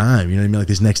is the time. You know what I mean? Like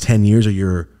this next 10 years,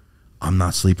 or I'm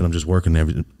not sleeping. I'm just working. Like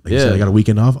you said, Yeah. I got a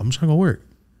weekend off. I'm just gonna go work.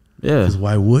 Yeah. Because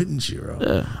why wouldn't you, bro?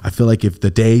 Yeah. I feel like if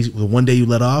the one day you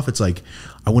let off, it's like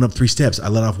I went up 3 steps. I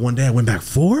let off one day. I went back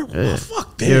 4. Well,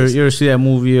 fuck You this. ever see that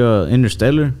movie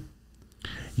Interstellar?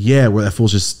 Yeah, where that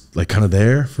fool's just like kind of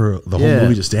there for the whole Yeah.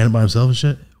 movie, just standing by himself and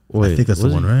shit. I think that's the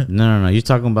was one, it? right? No. You're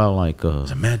talking about like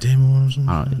Is it Matt Damon one or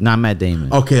something? not Matt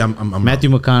Damon. Okay, I'm Matthew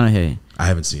McConaughey. I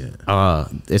haven't seen it.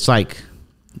 It's like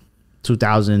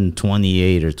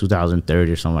 2028 or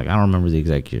 2030 or something. Like I don't remember the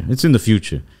exact year. It's in the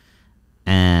future,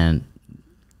 and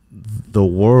the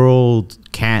world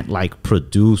can't like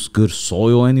produce good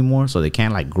soil anymore, so they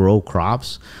can't like grow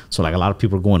crops. So like a lot of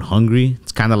people are going hungry.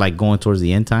 It's kind of like going towards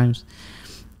the end times,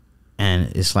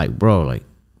 and it's like, bro, like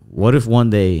what if one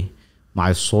day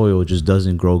my soil just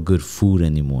doesn't grow good food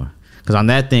anymore? Because on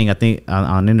that thing, I think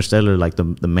on Interstellar, like the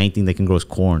main thing they can grow is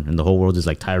corn, and the whole world is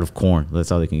like tired of corn. That's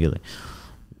how they can get it.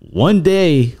 One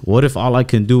day, what if all I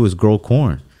can do is grow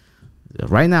corn?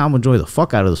 Right now, I'm gonna enjoy the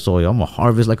fuck out of the soil. I'm gonna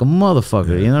harvest like a motherfucker.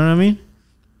 Yeah. You know what I mean?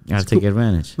 You gotta take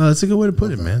advantage. No, that's a good way to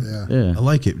put it, man. Yeah. Yeah. I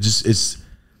like it. Just it's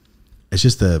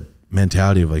just the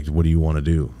mentality of like, what do you want to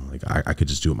do? Like, I could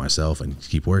just do it myself and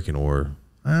keep working, or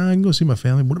I can go see my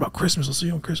family. What about Christmas? I'll see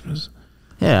you on Christmas.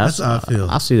 Yeah, That's how I feel.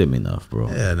 I see them enough, bro.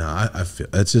 Yeah, no, I feel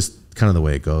it's just kind of the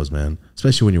way it goes, man.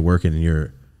 Especially when you're working and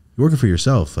you're working for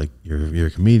yourself. Like you're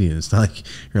a comedian. It's not like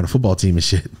you're on a football team and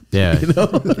shit. Yeah, You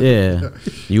know? yeah.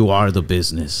 You are the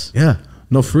business. Yeah,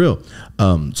 no, for real.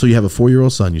 So you have a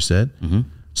 4-year-old son, you said. Mm-hmm.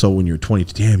 So when you're 20,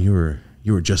 damn, you were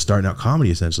You were just starting out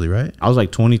comedy, essentially, right? I was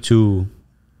like 22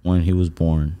 when he was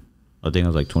born. I think I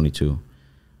was like 22.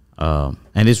 And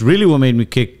it's really what made me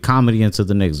kick comedy into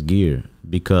the next gear,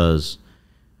 because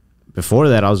before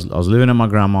that, I was living at my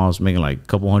grandma's, making like a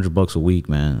couple $100 a week,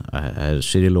 man. I had a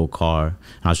shitty little car, and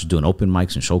I was just doing open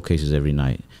mics and showcases every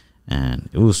night, and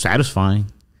it was satisfying.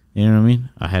 You know what I mean?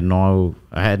 I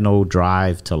had no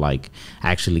drive to like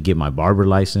actually get my barber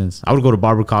license. I would go to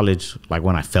barber college like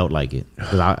when I felt like it,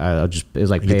 because I just, it was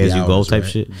like pay as you go type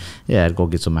shit. Yeah, I'd go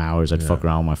get some hours. I'd fuck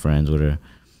around with my friends with her.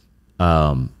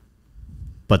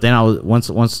 But then I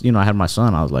was once you know I had my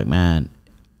son, I was like, man,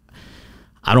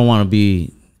 I don't want to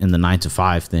be in the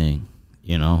 9-to-5 thing.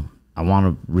 You know, I want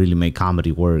to really make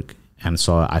comedy work, and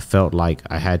so I felt like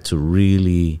I had to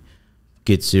really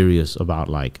get serious about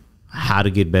like how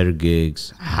to get better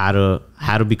gigs, how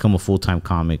to become a full-time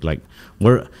comic. Like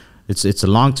it's a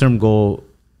long-term goal,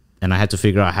 and I had to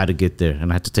figure out how to get there,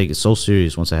 and I had to take it so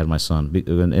serious once I had my son.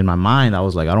 In my mind, I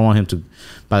was like, I don't want him to,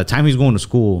 by the time he's going to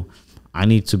school, I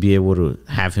need to be able to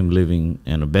have him living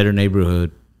in a better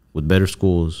neighborhood with better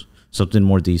schools, something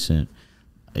more decent.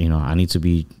 You know, I need to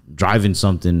be driving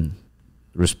something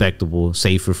respectable,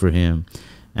 safer for him.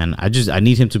 And I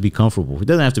need him to be comfortable. He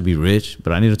doesn't have to be rich,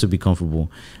 but I need him to be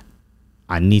comfortable.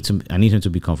 I need him to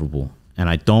be comfortable. And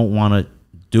I don't want to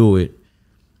do it.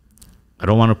 I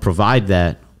don't want to provide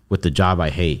that with the job I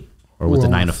hate or with the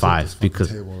 9-to-5,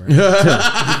 because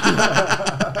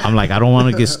I'm like, I don't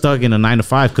want to get stuck in a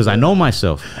 9-to-5, because I know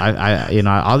myself. I you know,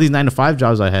 all these 9-to-5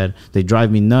 jobs I had, they drive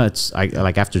me nuts.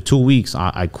 Like after 2 weeks,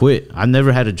 I quit. I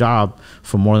never had a job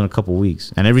for more than a couple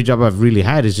weeks, and every job I've really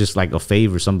had is just like a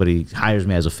favor. Somebody hires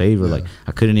me as a favor. Like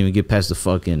I couldn't even get past the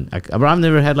fucking. But I've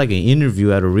never had like an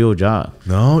interview at a real job.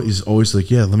 No, he's always like,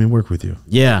 yeah, let me work with you.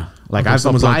 Yeah, like I've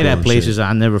applied at places,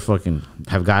 I never fucking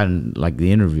have gotten like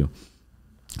the interview.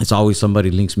 It's always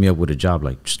somebody links me up with a job,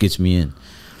 like just gets me in.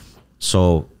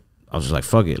 So I was just like,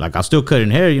 fuck it. Like I'll still cut in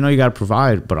hair, you know, you got to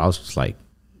provide. But I was just like,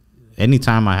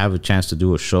 anytime I have a chance to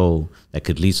do a show that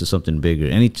could lead to something bigger,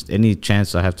 any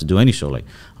chance I have to do any show, like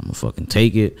I'm gonna fucking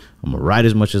take it. I'm gonna write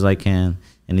as much as I can.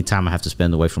 Anytime I have to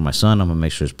spend away from my son, I'm gonna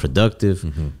make sure it's productive.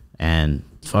 And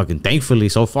fucking thankfully,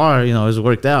 so far, you know, it's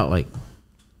worked out. Like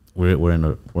we're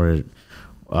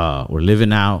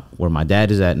living out where my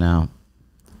dad is at now,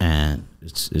 and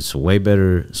it's a way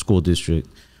better school district.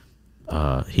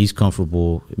 He's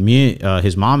comfortable.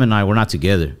 His mom and I, we're not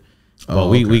together, but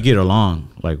we get along.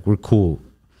 Like we're cool,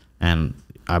 and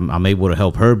I'm able to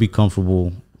help her be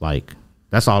comfortable. Like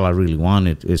that's all I really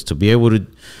wanted, is to be able to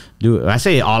do it. I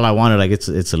say all I wanted, like it's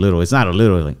a little. It's not a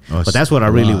little, like, but that's what I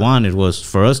really wanted, was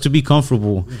for us to be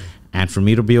comfortable, and for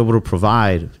me to be able to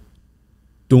provide,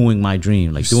 doing my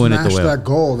dream, like doing it the way that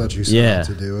goal that you set out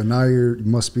to do, and now you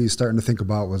must be starting to think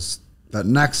about what's that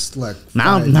next, like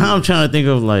now I'm trying to think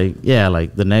of like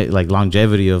the like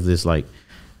longevity of this. Like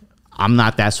I'm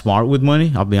not that smart with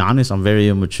money, I'll be honest. I'm very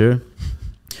immature,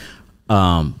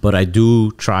 but I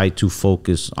do try to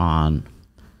focus on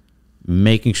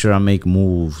making sure I make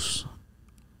moves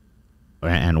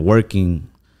and working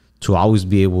to always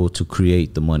be able to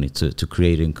create the money, to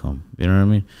create income. You know what I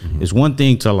mean? It's one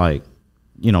thing to like,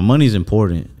 you know, money is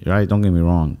important, right? Don't get me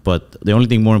wrong, but the only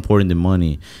thing more important than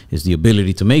money is the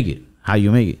ability to make it, how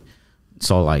you make it.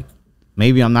 So like,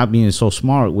 maybe I'm not being so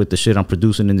smart with the shit I'm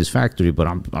producing in this factory, but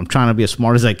I'm trying to be as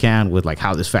smart as I can with like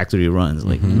how this factory runs,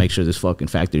 like make sure this fucking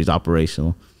factory is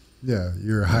operational. Yeah,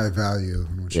 you're high value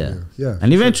in what you do. Yeah,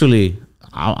 and eventually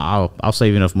I'll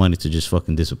save enough money to just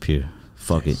fucking disappear.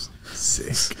 Fuck it.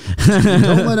 Sick.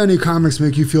 Don't let any comics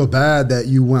make you feel bad that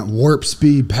you went warp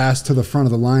speed past to the front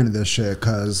of the line of this shit,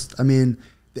 because I mean,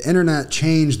 the internet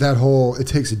changed that whole, it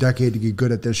takes a decade to get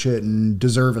good at this shit and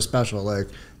deserve a special. Like,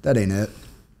 that ain't it.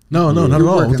 No, not at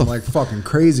all. You're working like fucking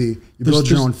crazy. You build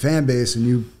your own fan base,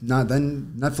 and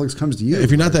then Netflix comes to you. If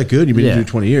you're not that good, you've been doing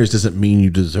 20 years, doesn't mean you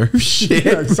deserve shit,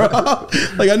 bro.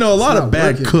 Like I know a lot of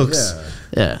bad cooks.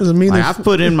 Yeah, doesn't mean like I've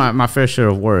put in my fair share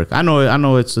of work. I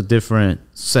know it's a different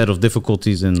set of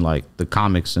difficulties in like the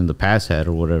comics in the past had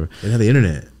or whatever. They had the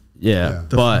internet. Yeah.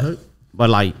 But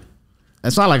like,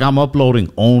 it's not like I'm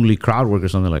uploading only crowd work or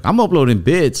something. Like I'm uploading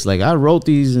bits. Like I wrote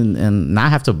these and now I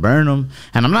have to burn them.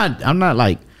 And I'm not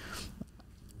like,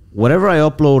 whatever I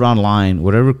upload online,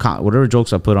 whatever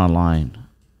jokes I put online,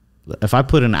 if I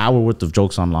put an hour worth of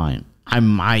jokes online, I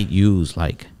might use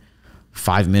like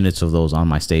 5 minutes of those on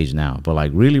my stage now. But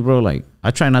like really, bro, like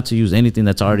I try not to use anything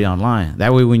that's already online.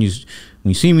 That way when you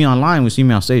see me online, when you see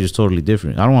me on stage, it's totally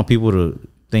different. I don't want people to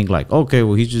think like, okay,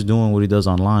 well, he's just doing what he does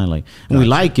online. Like, and we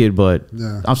like it, but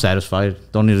I'm satisfied.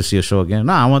 Don't need to see a show again.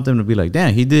 Nah, I want them to be like,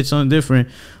 damn, he did something different.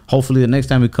 Hopefully the next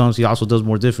time he comes, he also does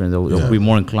more different. They'll be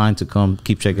more inclined to come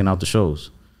keep checking out the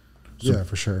shows. Yeah,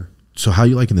 for sure. So how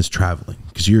you liking this traveling?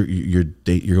 Because you're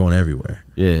going everywhere.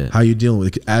 Yeah. How you dealing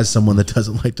with it as someone that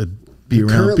doesn't like to be around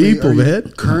Currently, people,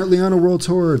 man? Currently on a world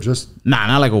tour or just... Nah,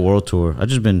 not like a world tour. I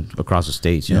just been across the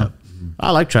states, you know?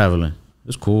 I like traveling.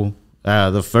 It's cool.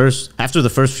 After the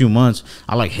first few months,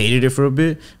 I like hated it for a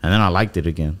bit, and then I liked it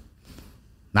again.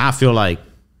 Now I feel like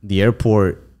the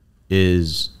airport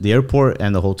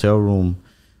and the hotel room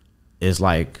is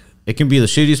like, it can be the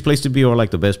shittiest place to be or like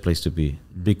the best place to be,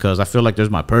 because I feel like there's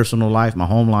my personal life, my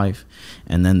home life,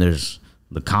 and then there's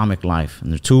the comic life,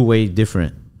 and they're two way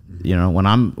different. You know, when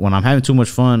I'm having too much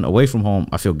fun away from home,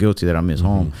 I feel guilty that I miss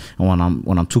home, and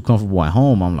when I'm too comfortable at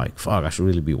home, I'm like, fuck, I should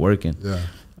really be working. Yeah.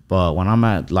 But when I'm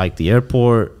at like the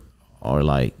airport or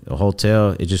like a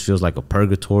hotel, it just feels like a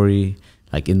purgatory,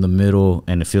 like in the middle,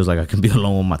 and it feels like I can be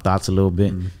alone with my thoughts a little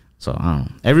bit. So I don't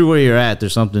know. Everywhere you're at,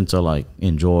 there's something to like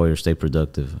enjoy or stay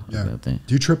productive. Yeah. Do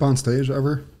you trip on stage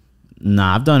ever?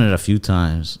 Nah, I've done it a few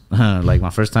times. Like my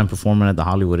first time performing at the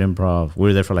Hollywood Improv, we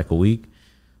were there for like a week,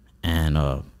 and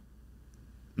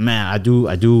man, I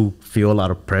do feel a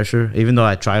lot of pressure. Even though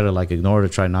I try to like ignore it or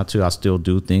try not to, I still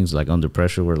do things like under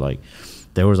pressure where like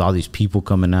there was all these people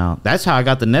coming out. That's how I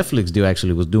got the Netflix deal,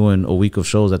 actually, was doing a week of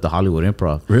shows at the Hollywood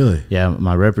Improv. Really? Yeah,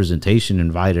 my representation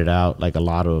invited out like a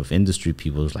lot of industry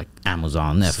people, like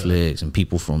Amazon, Netflix, and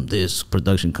people from this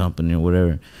production company or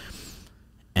whatever.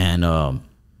 And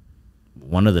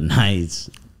one of the nights,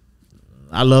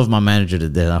 I love my manager to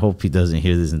death. I hope he doesn't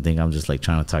hear this and think I'm just like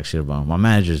trying to talk shit about him. My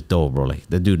manager's dope, bro. Like,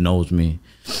 that dude knows me.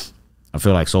 I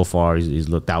feel like so far he's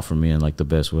looked out for me in like the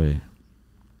best way.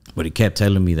 But he kept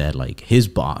telling me that like his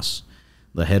boss,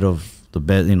 the head of the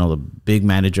the big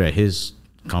manager at his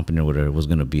company or whatever, was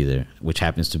gonna be there, which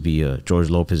happens to be George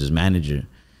Lopez's manager.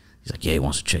 He's like, yeah, he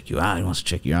wants to check you out. He wants to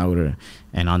check you out with her.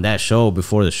 And on that show,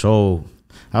 before the show,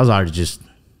 I was already just,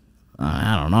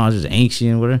 I don't know, I was just anxious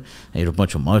and whatever. I ate a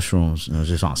bunch of mushrooms and I was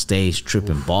just on stage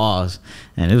tripping balls.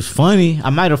 And it was funny. I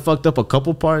might have fucked up a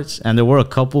couple parts, and there were a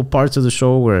couple parts of the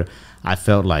show where I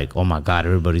felt like, oh my God,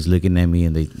 everybody's looking at me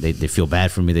and they feel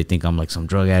bad for me. They think I'm like some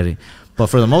drug addict. But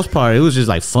for the most part, it was just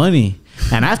like funny.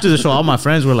 And after the show, all my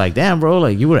friends were like, damn, bro,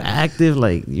 like you were active.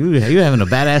 Like you were having a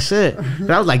badass set.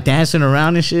 But I was like dancing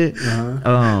around and shit.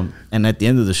 And at the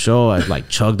end of the show, I like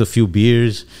chugged a few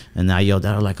beers and I yelled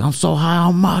out like, I'm so high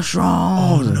on mushrooms.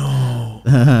 Oh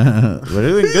no. But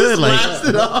it was good.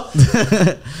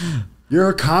 Like, you're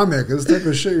a comic. This type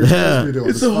of shit you're supposed to be doing.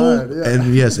 It's a whole,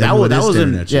 and yes, that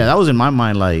was in my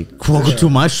mind. Like, welcome to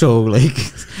my show. Like,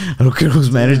 I don't care whose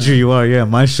manager you are. Yeah,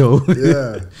 my show.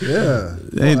 Yeah.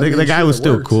 The guy was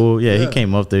still cool. Yeah, he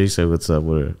came up there. He said, "What's up?"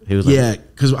 With her. He was like,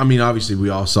 because I mean, obviously, we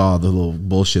all saw the little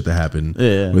bullshit that happened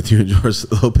with you and George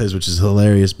Lopez, which is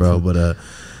hilarious, bro. But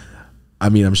I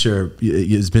mean, I'm sure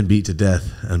it's been beat to death,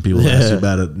 and people asked you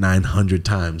about it 900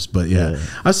 times. But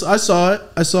I saw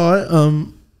it.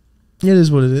 It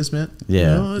is what it is, man. Yeah. You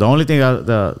know, the only thing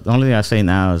I say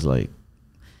now is like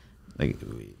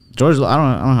George. I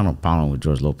don't have no problem with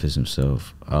George Lopez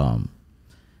himself.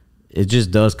 It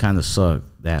just does kind of suck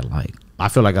that like I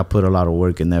feel like I put a lot of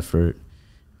work and effort.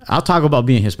 I'll talk about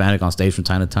being Hispanic on stage from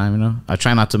time to time. You know, I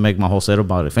try not to make my whole set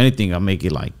about it. If anything, I make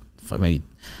it like maybe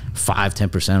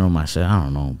 5-10% of my set. I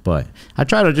don't know, but I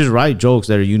try to just write jokes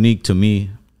that are unique to me,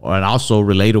 and also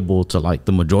relatable to like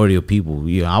the majority of people.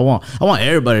 I want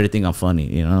everybody to think I'm funny.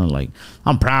 You know, like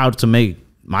I'm proud to make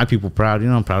my people proud. You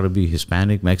know, I'm proud to be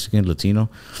Hispanic, Mexican, Latino.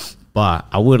 But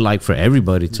I would like for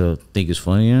everybody to think it's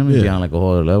funny. You know what I mean? Be on like a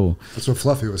whole other level. That's what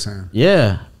Fluffy was saying.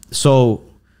 Yeah. So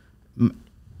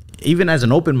even as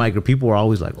an open micer, people were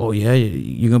always like, "Oh yeah,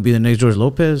 you're gonna be the next George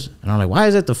Lopez," and I'm like, "Why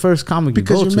is that the first comic you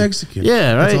go to?" Because you're Mexican.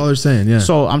 Yeah, right. That's all they're saying. Yeah.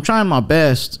 So I'm trying my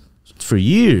best for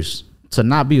years to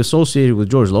not be associated with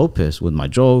George Lopez, with my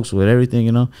jokes, with everything,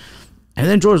 you know. And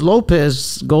then George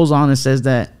Lopez goes on and says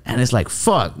that, and it's like,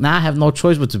 fuck, now I have no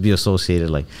choice but to be associated.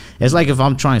 Like, it's like if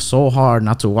I'm trying so hard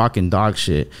not to walk in dog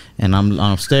shit, and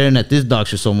I'm staring at this dog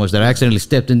shit so much that I accidentally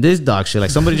stepped in this dog shit. Like,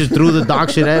 somebody just threw the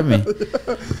dog shit at me.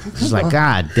 It's like,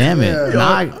 God damn it.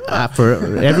 Yeah. Now for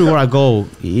everywhere I go,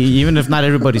 even if not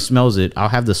everybody smells it, I'll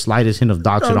have the slightest hint of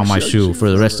dog shit on my shoe for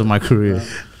the rest of my career.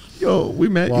 Yo, we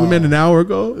met an hour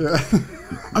ago. Yeah.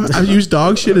 I use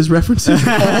dog shit as references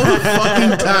all the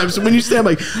fucking time. So when you say, I'm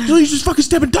like, you just fucking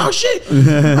stepping dog shit.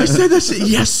 I said that shit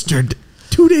yesterday,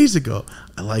 2 days ago.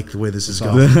 I like the way this is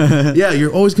going. Yeah,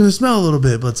 you're always gonna smell a little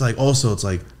bit, but it's like, also, it's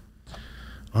like,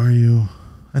 are you?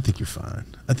 I think you're fine.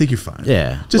 I think you're fine.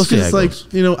 Yeah. Just We'll see how because, it like, goes.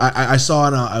 you know, I saw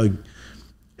it.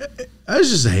 I was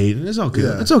just hating. It's all good.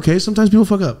 Yeah. It's okay. Sometimes people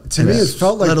fuck up. To me, it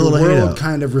felt like Let a the little hate world out.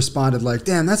 kind of responded like,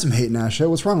 "Damn, that's some hating ass shit.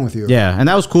 What's wrong with you?" Yeah, and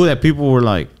that was cool that people were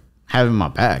like having my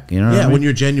back. You know? What I Yeah, mean? when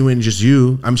you're genuine, just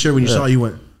you. I'm sure when you saw it, you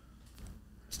went,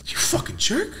 "You fucking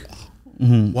jerk." Well,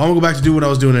 I'm gonna go back to do what I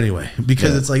was doing anyway,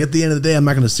 because it's like at the end of the day, I'm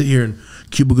not gonna sit here and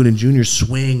Cuba Gooding Jr.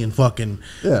 swing and fucking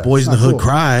Boys it's in the not Hood cool.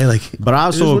 cry. Like, But I it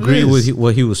is also what it agree with is.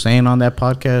 what he was saying on that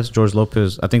podcast. George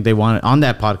Lopez, I think they wanted on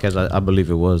that podcast. I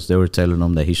believe it was they were telling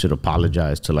him that he should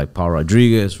apologize to like Paul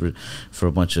Rodriguez for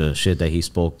a bunch of shit that he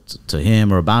spoke to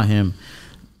him or about him.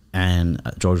 And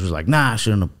George was like, "Nah, I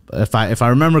shouldn't." If I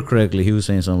remember correctly, he was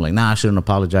saying something like, "Nah, I shouldn't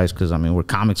apologize because I mean we're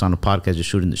comics on the podcast, just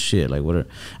shooting the shit, like whatever."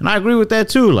 And I agree with that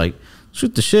too. Like,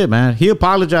 shoot the shit, man. He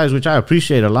apologized, which I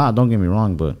appreciate a lot. Don't get me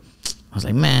wrong, but I was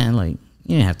like, man, like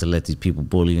you didn't have to let these people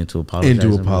bully you into apologizing.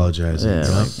 Into apologizing, Yeah,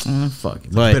 bro. like, fuck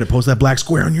it. Better But post that black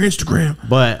square on your Instagram.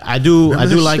 I do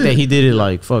Remember that like shit? that he did it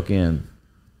like fucking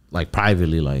like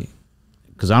privately, like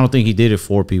because I don't think he did it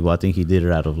for people. I think he did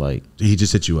it out of like. He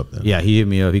just hit you up then. Yeah, he hit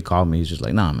me up. He called me. He's just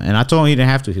like, nah, man. And I told him he didn't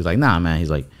have to. He's like, nah, man. He's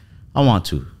like, I want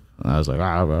to. And I was like,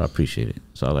 all right, I appreciate it.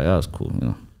 So I was like, that was cool, you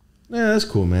know. Yeah, that's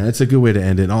cool, man. It's a good way to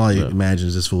end it. All I imagine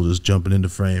is this fool just jumping into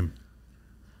frame.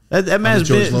 That man's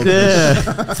George been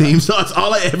Lopez theme song. That's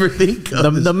all I ever think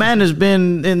of. the man has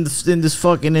been in this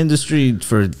fucking industry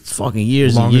for fucking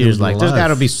years Longer and than years. we're Like, there's alive.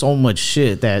 got to be so much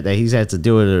shit that he's had to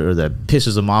deal with or that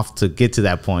pisses him off to get to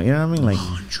that point. You know what I mean? Like,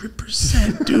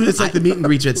 100%, dude. It's like the meet and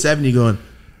greet at 70 going,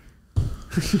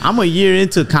 I'm a year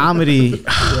into comedy,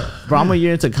 bro. I'm a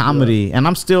year into comedy, and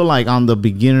I'm still like on the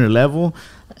beginner level.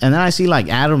 And then I see like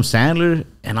Adam Sandler,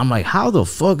 and I'm like, how the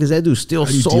fuck is that dude still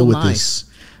how do you so deal with nice? this?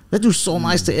 That dude's so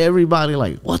nice to everybody.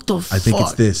 Like, what the fuck? I think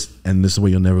it's this, and this is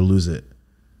where you'll never lose it.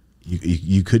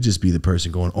 You could just be the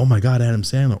person going, "Oh my God, Adam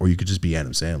Sandler," or you could just be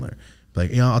Adam Sandler.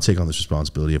 Like, I'll take on this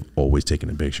responsibility of always taking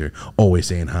a picture, always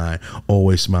saying hi,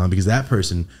 always smiling, because that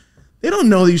person, they don't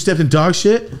know that you stepped in dog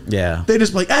shit. Yeah. They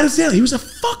just be like, Adam Sandler, he was a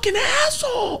fucking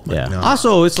asshole. Like, Yeah. no.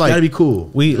 Also, it's like Gotta be cool.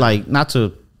 We like not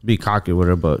to be cocky with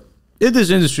her, but in this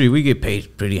industry, we get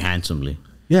paid pretty handsomely.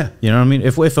 Yeah. You know what I mean?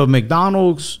 If a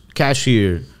McDonald's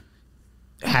cashier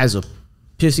has a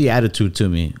pissy attitude to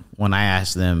me when I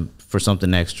ask them for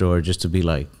something extra or just to be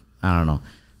like, I don't know,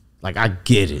 like I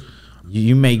get it.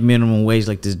 You make minimum wage,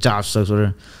 like this job sucks,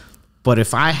 whatever. But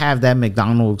if I have that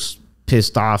McDonald's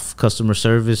pissed off customer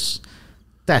service,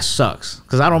 that sucks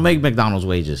because I don't make McDonald's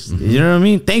wages. You know what I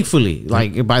mean? Thankfully,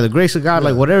 like by the grace of God,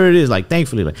 like whatever it is, like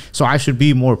thankfully, like so I should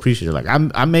be more appreciative. Like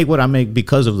I make what I make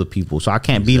because of the people, so I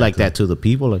can't be like that to the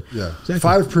people. Like, Yeah,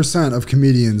 5% of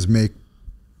comedians make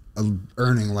a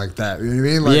earning like that. You know what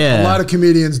I mean? Like Yeah. a lot of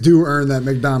comedians do earn that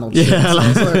McDonald's. Yeah, shit. So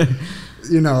like- it's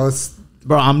like, it's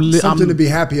bro, I'm something to be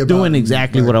happy about. doing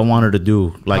exactly Like, what I wanted to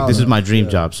do. Like this is my dream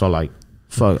yeah. job. So like,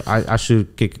 fuck, I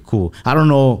should kick it cool. I don't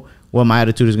know what my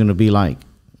attitude is gonna be like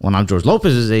when I'm George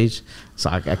Lopez's age. So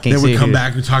I can't. Then we sit come here.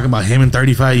 back and talk about him in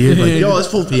 35 years. Like, yo, it's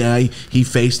full. Yeah, he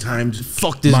FaceTimed.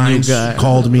 Fuck this Minds, new guy.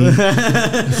 Called me,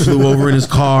 flew over in his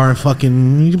car, and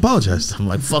fucking he apologized. I'm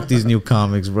like, fuck these new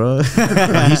comics, bro.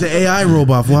 He's an AI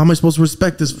robot. Well, how am I supposed to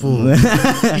respect this fool? You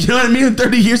know what I mean? In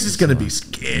 30 years, it's gonna be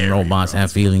scary. Robots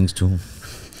have feelings too.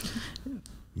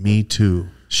 Me too.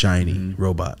 Shiny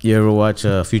robot. You ever watch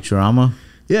Futurama?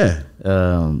 Yeah.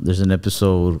 There's an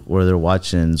episode where they're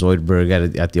watching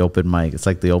Zoidberg at the open mic. It's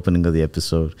like the opening of the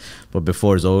episode, but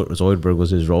before Zoidberg was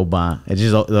his robot. It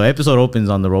just the episode opens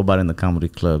on the robot in the comedy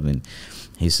club, and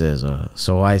he says,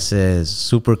 "So I says,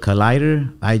 Super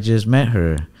Collider, I just met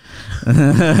her."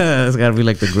 It's gotta be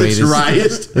like the greatest. It's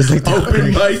driest. It's like open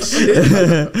mic shit.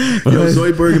 Yo,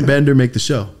 Zoidberg and Bender make the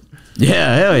show.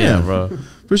 Yeah, hell yeah, bro.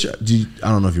 For sure. I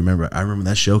don't know if you remember. I remember when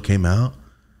that show came out.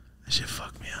 That shit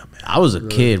fucked me up, man. I was a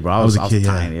kid, bro. I was a kid,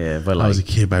 tiny, yeah. But like, I was a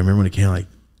kid, but I remember when it came out, like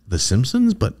The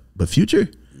Simpsons, but Future.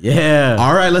 yeah,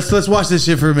 All right, let's watch this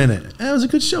shit for a minute. That was a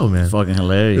good show, man. fucking It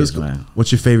hilarious, was cool. man.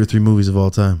 What's your favorite 3 movies of all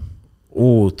time?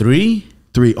 Oh, 3?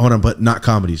 3. Hold on, but not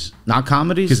comedies, Not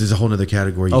comedies. because there's a whole nother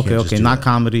category. You Okay, can't just okay, do not that.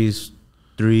 comedies.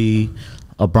 3,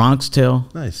 A Bronx Tale.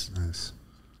 Nice. Nice.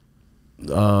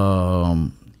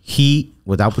 Heat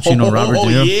with Al Pacino and Robert De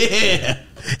Niro. Yeah,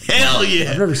 hell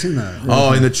yeah. I've never seen that.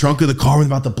 Oh, in the trunk of the car when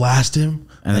they're about to blast him.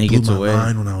 And then That he blew gets my away.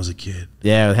 mind when I was a kid.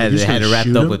 Yeah, it had You just it gonna wrapped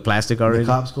shoot up him? with plastic The already.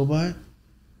 cops go by. It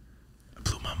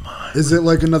blew my mind. Is it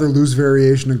like another loose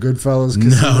variation of Goodfellas? No,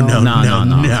 Casino?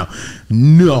 no.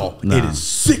 No. It is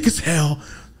sick as hell.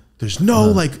 There's no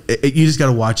like. You just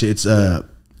gotta watch it. It's Al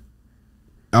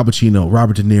Pacino,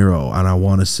 Robert De Niro, and I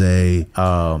want to say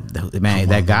Man,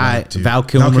 that guy, dude. Val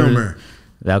Kilmer.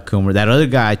 Val Kilmer. That other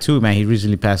guy too, man. He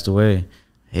recently passed away.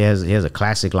 he has a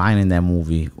classic line in that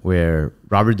movie where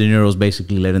Robert De Niro's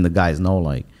basically letting the guys know,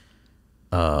 like,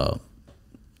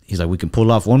 he's like, we can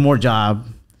pull off one more job,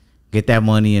 get that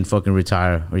money, and fucking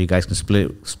retire, or you guys can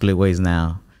split ways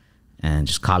now, and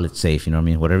just call it safe. You know what I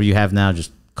mean? Whatever you have now,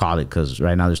 just call it, because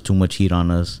right now there's too much heat on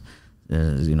us.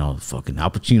 You know, fucking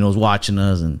Al Pacino's watching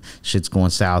us, and shit's going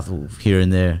south here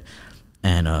and there.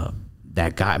 And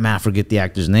that guy, man, I forget the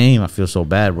actor's name. I feel so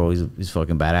bad, bro. He's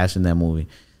fucking badass in that movie.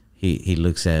 He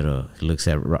looks at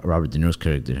Robert De Niro's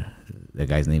character. That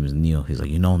guy's name is Neil. He's like,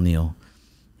 you know, Neil.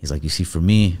 He's like, you see, for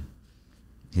me,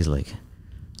 he's like,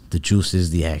 the juice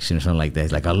is the action, or something like that.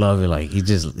 He's like, I love it. Like,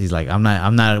 he's like, I'm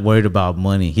not worried about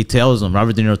money. He tells him,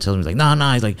 Robert De Niro tells him, he's like,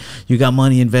 nah. He's like, you got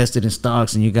money invested in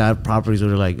stocks and you got properties. Where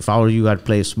they're like, if I were you, I'd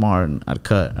play it smart and I'd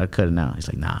cut it now. He's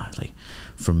like, nah. It's like,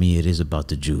 for me, it is about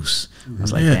the juice. I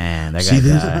was like, man, that guy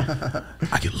died.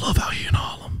 I can love out here in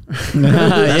Harlem.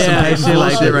 Yeah, shit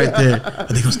like that right there. Are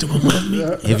they gonna still gonna love me?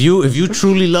 If you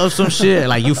truly love some shit,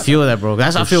 like, you feel that, bro.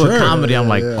 That's how I feel with comedy. I'm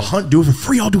like, do it for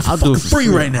free. I'll do it for fucking free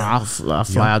right now. I'll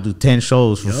fly. I'll do 10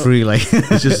 shows for free. Like,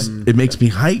 it's just, it makes me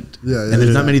hyped. And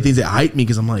there's not many things that hype me,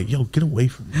 because I'm like, yo, get away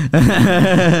from me.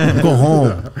 Go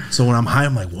home. So when I'm high,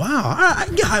 I'm like, wow, I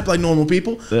can get hyped like normal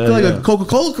people. Feel like a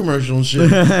Coca-Cola commercial and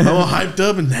shit. I'm all hyped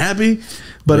up and happy.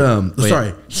 But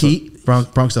sorry, Heat.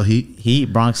 Bronx Tale Heat. Heat,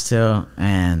 Bronx Tale,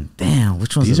 and damn,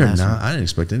 which one's these the are last not? one? I didn't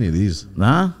expect any of these.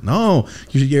 Nah, no.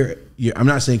 You're I'm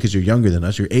not saying because you're younger than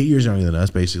us. You're 8 years younger than us,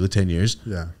 basically 10 years.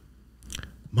 Yeah.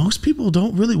 Most people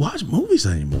don't really watch movies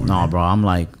anymore. No, bro, I'm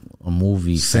like a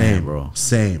movie fan, bro.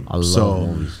 Same. I love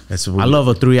movies. That's I love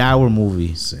a 3-hour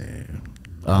movie. Same.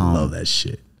 I love that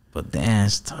shit. But damn,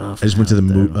 it's tough. I just went to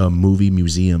the movie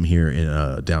museum here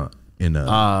in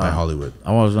by Hollywood. I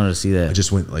always wanted to see that. I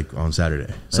just went like on Sunday.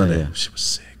 Yeah. Shit was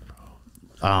sick, bro.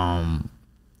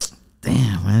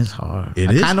 Damn, man, it's hard.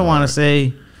 I kind of want to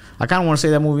say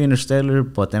that movie Interstellar,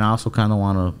 but then I also kind of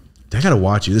want to. I gotta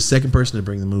watch you. The second person to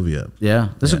bring the movie up. Yeah,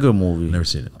 that's a good movie. Never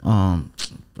seen it.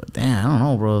 But damn, I don't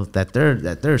know, bro. That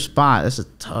third spot, that's a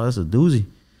doozy.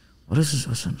 What is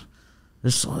this?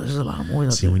 There's a lot of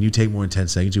movies. See, when you take more than 10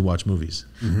 seconds, you watch movies.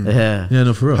 Yeah,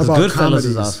 no, for real. How about Goodfellas comedies?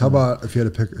 is awesome. How about if you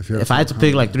had to pick? If I had to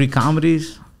pick like 3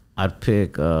 comedies, I'd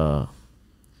pick Little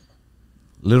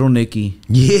Nicky.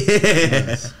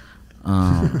 Yeah.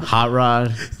 Hot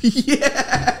Rod.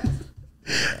 Yeah.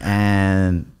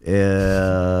 And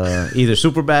either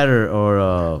Superbad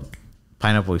or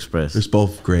Pineapple Express. They're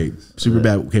both great.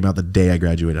 Superbad came out the day I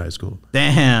graduated high school.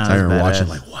 Damn. So I remember watching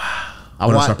like, wow. I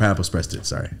want to start Pineapple Express did.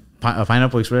 Sorry.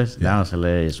 Pineapple Express? Yeah. That was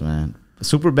hilarious, man.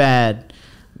 Superbad,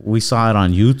 we saw it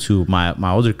on YouTube.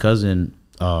 My older cousin,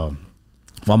 while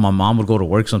my mom would go to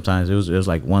work sometimes, it was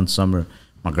like one summer,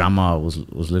 my grandma was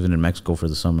living in Mexico for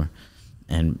the summer.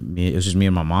 And it was just me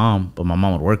and my mom, but my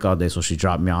mom would work all day, so she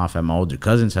dropped me off at my older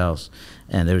cousin's house.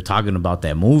 And they were talking about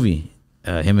that movie,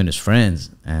 him and his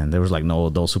friends. And there was like no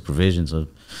adult supervision, so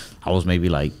I was maybe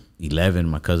like 11.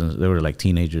 My cousins, they were like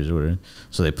teenagers,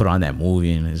 so they put on that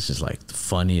movie, and it's just like the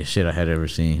funniest shit I had ever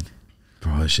seen.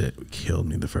 Bro, that shit killed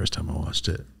me the first time I watched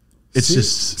it. Seeing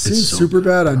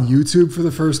Superbad on YouTube for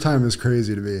the first time is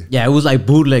crazy to me. Yeah, it was like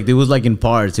bootleg. It was like in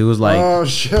parts. It was like, oh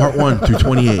shit, part 1 through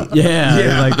 28.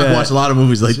 Yeah, like that. I watch a lot of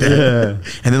movies like that. Yeah.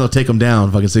 And then they'll take them down.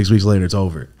 Fucking 6 weeks later, it's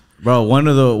over. Bro, one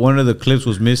of the clips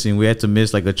was missing. We had to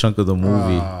miss like a chunk of the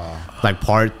movie, like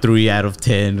part 3 out of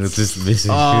 10 was just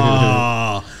missing.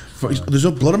 There's no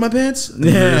blood on my pants.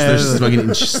 Yeah, they're just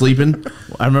fucking sleeping.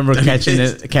 I remember catching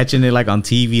it like on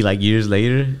TV like years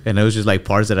later, and it was just like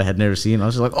parts that I had never seen. I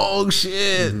was just like, oh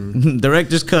shit,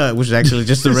 director's cut, which is actually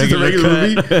just a regular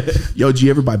cut. movie. Yo, did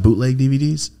you ever buy bootleg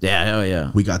DVDs? Yeah, hell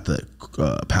yeah. We got the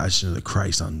Passion of the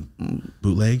Christ on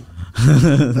bootleg.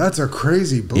 That's a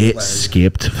crazy bootleg. It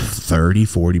skipped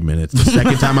 30-40 minutes. The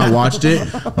second time I watched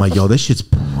it, I'm like, yo, this shit's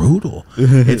brutal.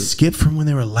 It skipped from when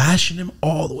they were lashing him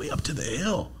all the way up to the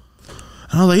hill.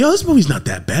 And I was like, yo, this movie's not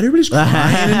that bad. Everybody's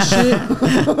crying and shit.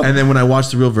 And then when I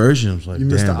watched the real version, I was like, damn,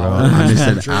 bro, I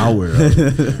missed an hour.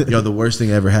 Yo, the worst thing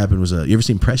that ever happened was, you ever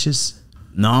seen Precious?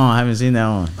 No, I haven't seen that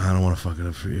one. I don't want to fuck it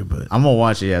up for you, but I'm gonna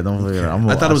watch it. Yeah, don't forget.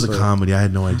 I thought it was a comedy. I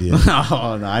had no idea.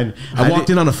 Oh, no, I walked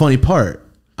in on a funny part.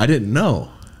 I didn't know.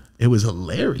 It was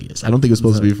hilarious. I don't think it was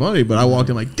supposed to be funny, but I walked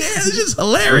in like, damn, this is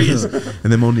hilarious.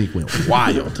 And then Monique went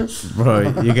wild.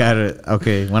 Bro, you gotta,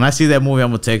 okay, when I see that movie, I'm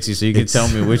gonna text you so you can tell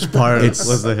me which part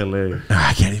was the hilarious.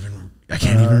 I can't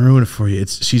even ruin it for you.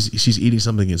 It's she's eating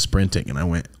something and sprinting, and I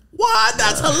went, what?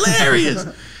 That's hilarious.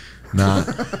 And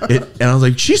I was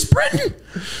like, she's sprinting.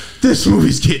 This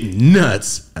movie's getting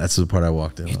nuts. That's the part I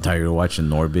walked in. You thought you were watching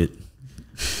Norbit?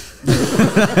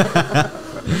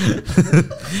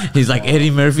 He's like,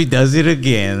 Eddie Murphy does it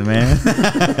again, man.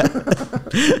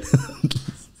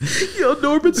 Yo,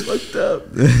 Norman's fucked up.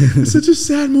 It's such a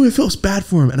sad movie. It feels bad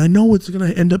for him, and I know it's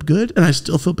gonna end up good, and I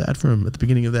still feel bad for him at the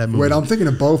beginning of that movie. Wait, I'm thinking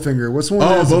of Bowfinger. What's the one?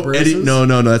 Oh, Eddie. No,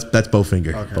 that's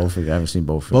Bowfinger. Okay. Bowfinger. I haven't seen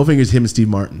Bowfinger. Bowfinger's him and Steve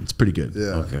Martin. It's pretty good.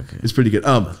 Yeah. Okay. It's pretty good.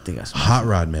 think I saw Hot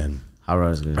Rod, man. Hot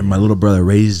Rod is good. My little brother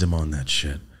raised him on that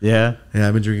shit. Yeah. Yeah,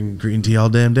 I've been drinking green tea all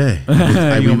damn day. You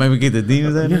gonna make me get the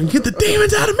demons out of me? Get the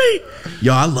demons out of me.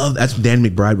 Yo, I love that's Dan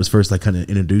McBride was first like kind of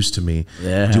introduced to me.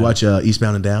 Yeah. Did you watch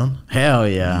Eastbound and Down? Hell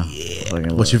yeah.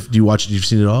 What's your? Do you watch? You've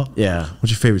seen it all? Yeah. What's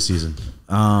your favorite season?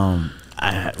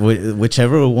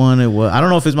 Whichever one it was. I don't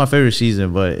know if it's my favorite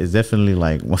season, but it's definitely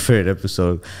like my favorite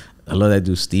episode. I love that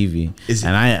dude Stevie,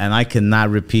 and I cannot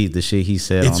repeat the shit he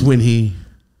said. It's when he.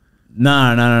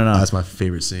 No. That's my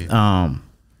favorite scene.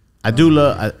 I do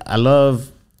love. I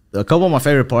love a couple of my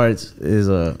favorite parts. Is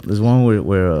there's one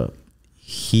where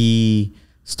he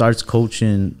starts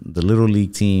coaching the little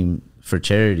league team for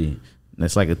charity. And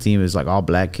it's like a team. It's like all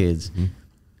black kids,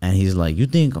 and he's like, you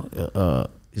think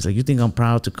I'm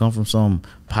proud to come from some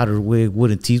powdered wig,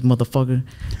 wooden teeth motherfucker?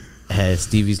 And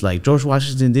Stevie's like, George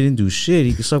Washington didn't do shit.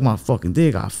 He could suck my fucking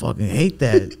dick. I fucking hate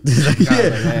that.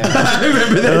 I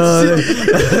remember that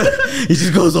shit. He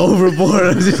just goes overboard.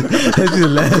 I just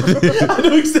laughing. I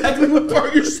know exactly what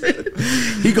part you're saying.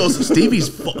 He goes,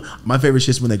 my favorite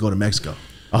shit is when they go to Mexico.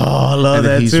 Oh, I love and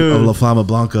then that he's too. La Flama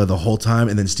Blanca the whole time,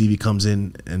 and then Stevie comes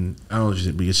in, and I don't know,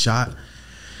 he gets shot.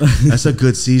 That's a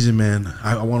good season, man.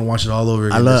 I want to watch it all over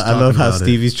again. I love how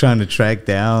Stevie's trying to track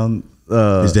down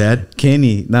his dad,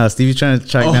 Kenny. No, Stevie's trying to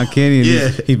track down Kenny,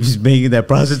 and he's banging that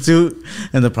prostitute,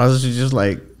 and the prostitute just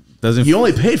like doesn't. He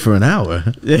only paid for an hour.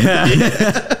 Yeah.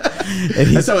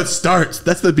 That's how it starts.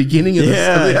 That's the beginning of the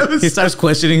episode. He starts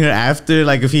questioning her after,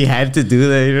 like if he had to do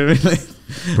that. You know what I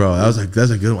mean? Bro, I was like,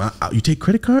 that's a good one. You take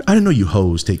credit card? I didn't know you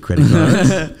hoes take credit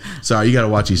cards. Sorry, you got to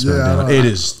watch Eastbound and Down. It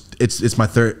is. It's my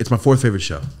fourth favorite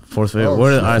show. Fourth favorite.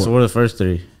 All right, so what are the first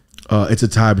three? It's a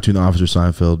tie between The Office or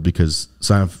Seinfeld because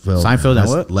Seinfeld and has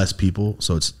what? less people,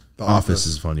 so it's The Office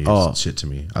is funny as shit to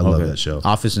me. I love that show.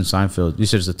 Office and Seinfeld. You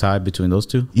said it's a tie between those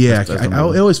two? Yeah, I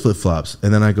always flip flops,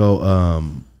 and then I go.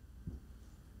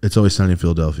 It's Always Sunny in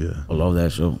Philadelphia. I love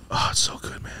that show. Oh, it's so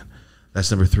good, man. That's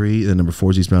number 3. Then number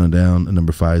 4 is Eastbound and Down, and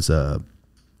number 5 is Curb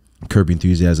Your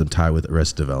Enthusiasm, tied with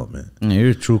Arrested Development. You're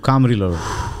a true comedy lover.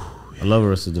 I love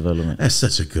Arrested Development. That's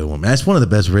such a good one, man. That's one of the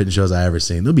best written shows I ever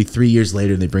seen. There'll be 3 years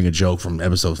later and they bring a joke from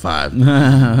episode 5. You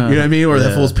know what I mean? Or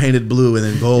that fool's painted blue and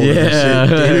then gold. And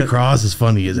shit. David Cross is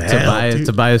funny as hell.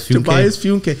 Tobias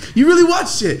Funke. You really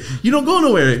watch shit. You don't go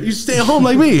nowhere. You stay at home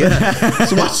like me.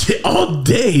 So watch it all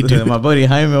day, dude. Yeah, my buddy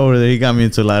Jaime over there, he got me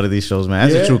into a lot of these shows, man.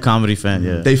 That's a true comedy fan.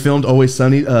 Yeah. They filmed Always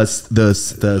Sunny,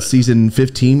 the season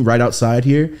 15 right outside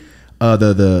here.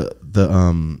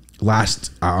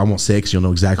 Last, I won't say because you'll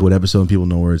know exactly what episode and people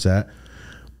know where it's at.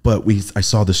 But I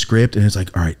saw the script and it's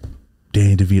like, all right,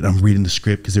 Danny DeVito. I'm reading the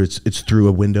script because it's through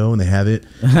a window and they have it.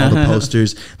 All the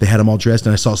posters, they had them all dressed,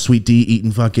 and I saw Sweet D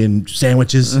eating fucking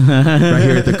sandwiches right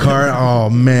here at the car.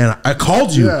 Oh man, I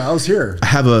called you. Yeah, I was here. I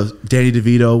have a Danny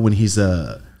DeVito when he's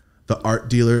the art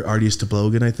dealer, Artius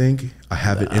Toblogan, I think. I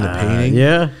have it in a painting.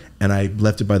 Yeah. And I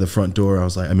left it by the front door. I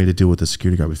was like, I made a deal with the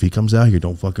security guard. If he comes out here,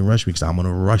 don't fucking rush me because I'm going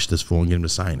to rush this fool and get him to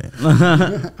sign it.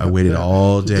 I waited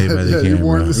all day by the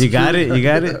camera. You got it? You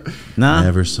got it? Nah.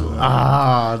 Never saw it.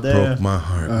 Ah, damn. Broke my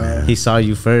heart, man. He saw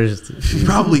you first. He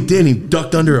probably did. He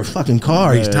ducked under a fucking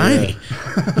car. He's tiny.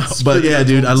 But yeah,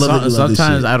 dude, I love it.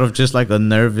 Sometimes out of just like a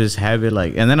nervous habit,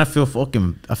 like, and then I feel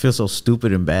so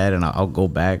stupid and bad, and I'll go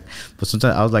back. But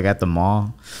sometimes I was like at the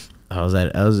mall. I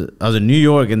was in New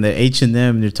York, and the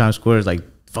H&M near Times Square is like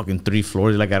fucking 3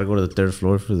 floors. Like, I gotta go to the 3rd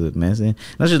floor for the men's thing. And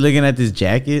I was just looking at this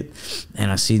jacket,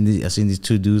 and I seen these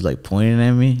 2 dudes like pointing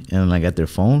at me and like at their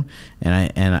phone,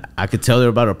 and I could tell they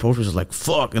were about to approach me. I was like,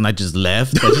 fuck, and I just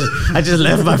left. I just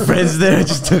left my friends there. I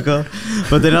just took off.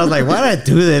 But then I was like, why did I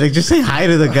do that? Like, just say hi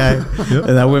to the guy. Yep.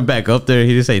 And I went back up there. He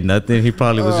didn't say nothing. He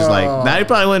probably was just like, he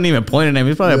probably wasn't even pointing at me.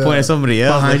 He probably pointing at somebody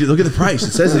else. Behind you. Look at the price.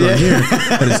 It says it on here,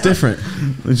 but it's different.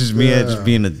 It's just me just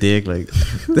being a dick. Like,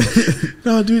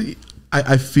 no, dude.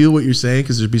 I feel what you're saying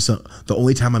because there'd be the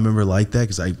only time I remember like that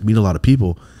because I meet a lot of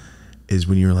people is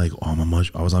when you're like, oh,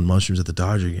 I was on mushrooms at the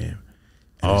Dodger game,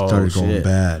 and it started going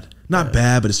bad. Not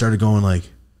bad, but it started going like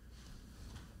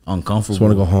uncomfortable. I just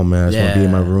want to go home, man. I just want to be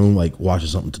in my room, like watching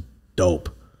something dope,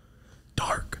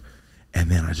 dark, and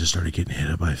then I just started getting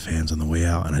hit up by fans on the way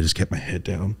out, and I just kept my head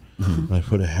down. I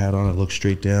put a hat on, I looked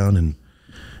straight down, and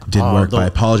it didn't work. But I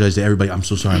apologize to everybody. I'm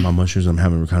so sorry. I'm on mushrooms. I'm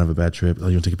having kind of a bad trip. Oh,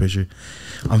 you want to take a picture?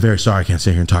 I'm very sorry. I can't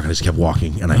sit here and talk. I just kept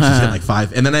walking, and I just hit like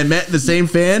 5. And then I met the same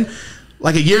fan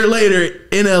like a year later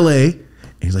in LA.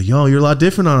 And he's like, yo, you're a lot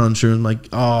different on insurance. I'm like,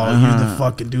 oh, you're the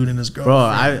fucking dude in this girl. Bro,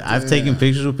 I've taken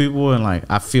pictures with people and like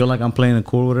I feel like I'm playing it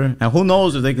cool with her. And who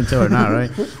knows if they can tell or not, right?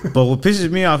 But what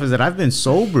pisses me off is that I've been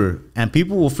sober and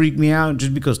people will freak me out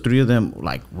just because 3 of them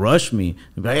like rush me.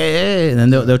 They'll be like, hey. And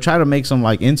then they'll try to make some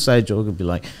like inside joke and be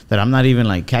like that I'm not even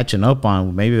like catching up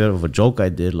on. Maybe of a joke I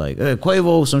did, like, hey,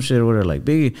 Quavo, some shit or whatever, like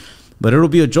Biggie. But it'll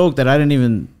be a joke that I didn't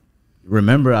even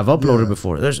remember I've uploaded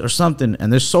before. Or something,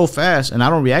 and they're so fast, and I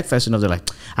don't react fast enough. They're like,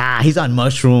 he's on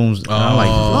mushrooms. And I'm like,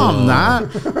 no, I'm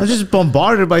not. I'm just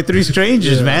bombarded by 3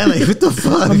 strangers, man. Like, what the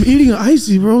fuck? I'm eating an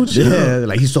icy, bro. Chill. Yeah,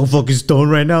 like he's so fucking stoned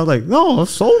right now. Like, no, I'm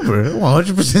sober. I'm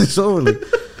 100% sober.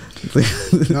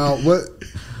 Like, Now,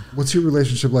 what's your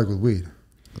relationship like with weed?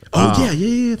 Oh,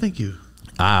 yeah. Thank you.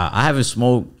 I haven't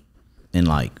smoked in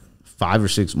like 5 or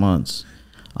 6 months.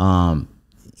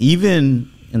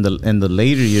 Even in the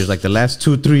later years, like the last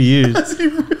 2-3 years,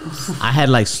 I had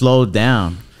like slowed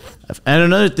down. And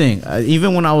another thing,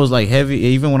 even when I was like heavy,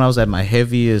 even when I was at my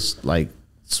heaviest, like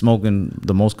smoking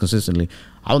the most consistently,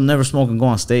 I would never smoke and go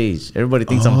on stage. Everybody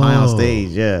thinks I'm high on stage.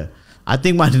 Yeah, I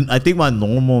think my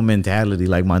normal mentality,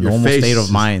 like my normal state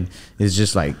of mind, is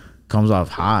just like comes off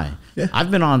high. Yeah.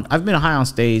 I've been high on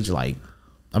stage. Like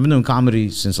I've been doing comedy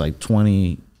since like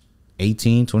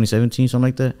 2018, 2017, something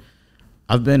like that.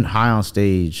 I've been high on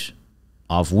stage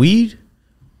off weed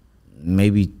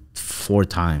maybe 4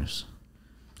 times.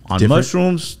 On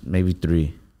mushrooms, maybe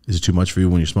 3. Is it too much for you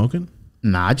when you're smoking?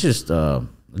 Nah, I just don't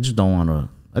want to.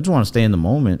 I just want to stay in the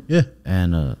moment. Yeah.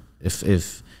 And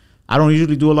if I don't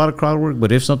usually do a lot of crowd work,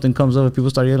 but if something comes up, if people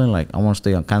start yelling, like I want to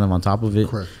stay kind of on top of it.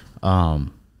 Correct.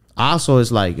 Also,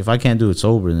 it's like if I can't do it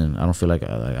sober, then I don't feel like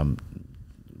I'm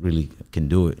really can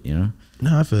do it. You know.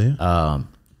 No, I feel you.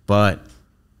 But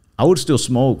I would still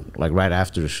smoke like right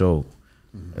after the show,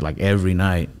 like every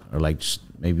night, or like just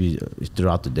maybe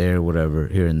throughout the day or whatever,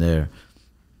 here and there.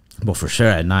 But for sure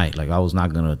at night, like I was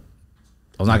not gonna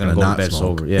go to bed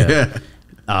sober. Yeah.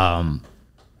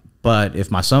 But if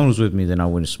my son was with me, then I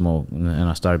wouldn't smoke, and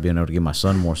I started being able to get my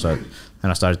son more. And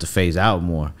I started to phase out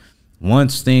more.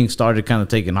 Once things started kind of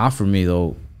taking off for me,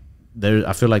 though,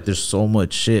 I feel like there's so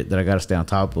much shit that I got to stay on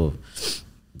top of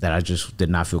that I just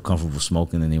did not feel comfortable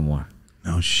smoking anymore.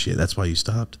 No shit, that's why you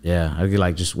stopped? Yeah, I get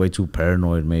like just way too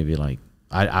paranoid. Maybe like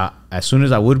I as soon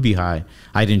as I would be high,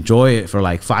 I'd enjoy it for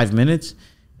like 5 minutes,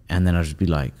 and then I'd just be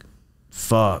like,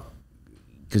 fuck,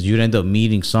 because you'd end up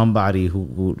meeting somebody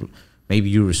who maybe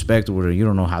you respect or you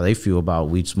don't know how they feel about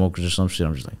weed smokers or some shit.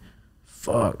 I'm just like,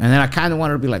 fuck. And then I kind of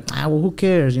wanted to be like, well, who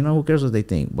cares? You know, who cares what they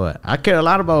think? But I care a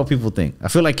lot about what people think. I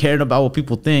feel like caring about what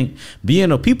people think,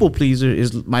 being a people pleaser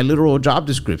is my literal job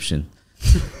description.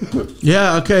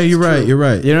 Yeah, okay, you're right. You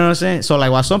know what I'm saying? So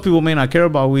like while some people may not care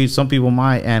about weed, some people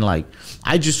might, and like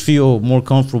I just feel more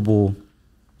comfortable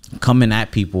coming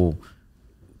at people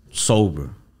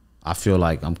sober. I feel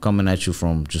like I'm coming at you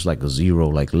from just like a 0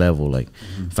 like level. Like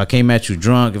if I came at you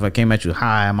drunk, if I came at you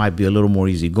high, I might be a little more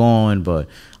easygoing, but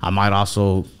I might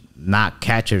also not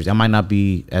catch everything. I might not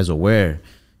be as aware.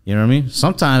 You know what I mean?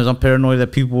 Sometimes I'm paranoid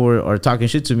that people are talking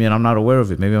shit to me and I'm not aware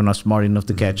of it. Maybe I'm not smart enough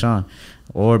to catch on.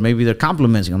 Or maybe they're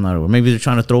complimenting, I'm not aware. Maybe they're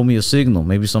trying to throw me a signal.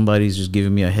 Maybe somebody's just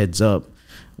giving me a heads up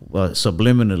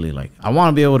subliminally. Like I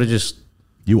want to be able to just.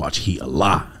 You watch Heat a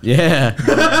lot. Yeah.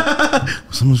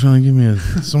 Someone's trying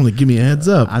to give me a heads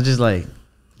up. I'm just like.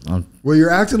 Well, you're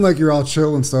acting like you're all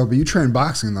chill and stuff, but you train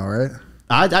boxing though, right?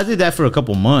 I did that for a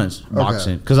couple months,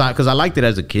 boxing, because I liked it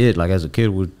as a kid. Like as a kid,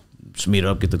 would just meet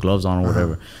up, get the gloves on or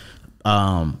whatever.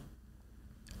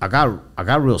 I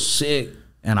got real sick,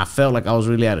 and I felt like I was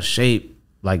really out of shape,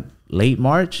 like late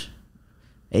March,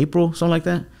 April, something like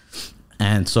that.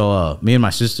 And so me and my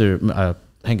sister,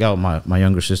 hang out with my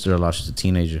younger sister a lot. She's a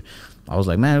teenager. I was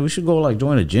like, man, we should go like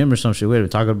join a gym or some shit. We had been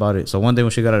talking about it. So one day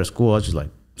when she got out of school, I was just like,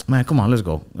 man, come on, let's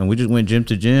go. And we just went gym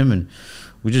to gym, and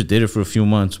we just did it for a few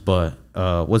months. But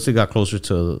once it got closer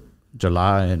to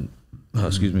July and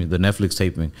excuse me, the Netflix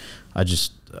taping, I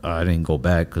didn't go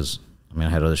back because I mean I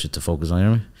had other shit to focus on. You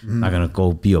know what I mean? Not gonna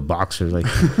go be a boxer, like.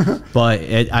 But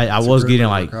I was getting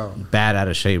like bad out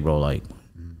of shape, bro. Like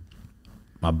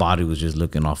my body was just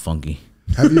looking all funky.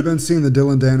 Have you been seeing the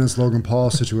Dylan Dennis, Logan Paul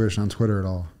situation on Twitter at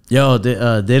all? Yo,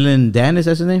 Dylan Dennis,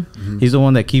 that's his name? He's the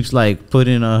one that keeps like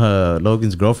putting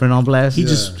Logan's girlfriend on blast. He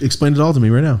just explained it all to me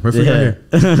right now. Right here.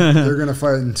 They're gonna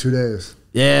fight in 2 days.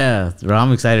 Yeah, bro,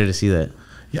 I'm excited to see that.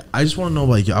 Yeah, I just want to know,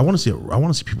 like, I want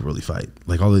to see people really fight,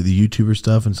 like all the YouTuber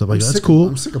stuff and stuff like that. That's cool.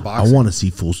 I'm sick of boxing. I want to see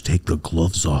fools take the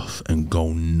gloves off and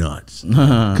go nuts,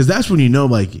 because that's when you know,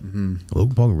 like,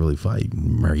 Logan Paul can really fight.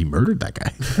 He murdered that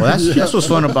guy. Well, that's what's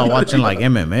fun about watching like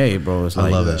MMA, bro. It's I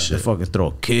like love that they shit. fucking throw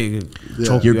a kick, Yeah.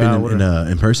 choke You you ever out. been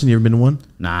in person? You ever been to one?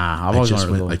 Nah, I've I always just wanted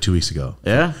to went go. like 2 weeks ago.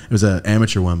 Yeah. It was an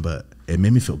amateur one, but it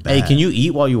made me feel bad. Hey, can you eat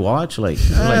while you watch? Like,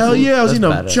 Hell yeah, I was eating a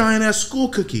badass. giant ass school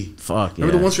cookie. Fuck yeah.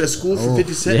 Remember the ones at school for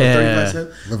 50 cents Yeah. or 35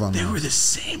 cents? Live on They that. were the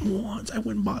same ones. I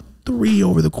went and bought 3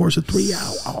 over the course of 3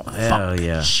 hours. Oh, Hell fuck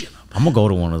yeah. shit. I'm gonna go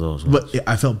to one of those. But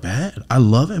I felt bad. I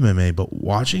love MMA, but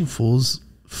watching fools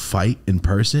fight in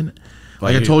person,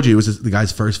 like I you- told you, it was the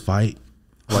guy's first fight.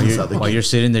 While you're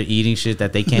sitting there eating shit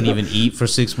that they can't even eat for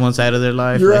 6 months out of their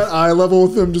life. You're like, at eye level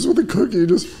with him, just with a cookie,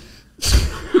 just.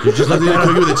 You're just like that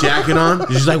cookie with a jacket on. you're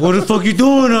just like, what the fuck you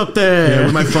doing up there? Yeah,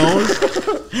 with my phone.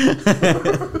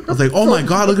 I was like, oh my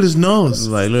god, look at his nose.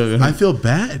 Like, look, I feel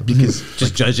bad because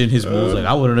just judging his moves. Like,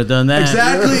 I wouldn't have done that.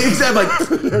 exactly.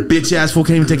 Like, bitch ass fool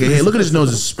can't even take a hit. Look at his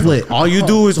nose, it's split. All you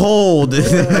do is hold.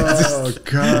 Oh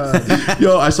god.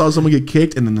 Yo, I saw someone get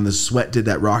kicked, and then the sweat did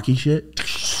that Rocky shit.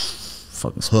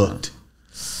 Fucking Hooked.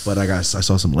 But I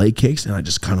saw some leg kicks, and I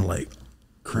just kind of like,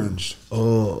 Cringed.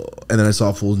 oh. And then I saw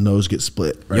a fool's nose get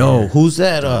split. Right Yo, here. who's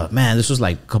that? Man, this was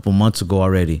like a couple months ago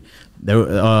already. There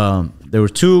were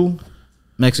 2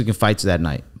 Mexican fights that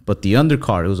night, but the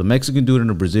undercard, it was a Mexican dude and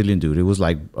a Brazilian dude. It was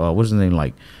like, what's his name?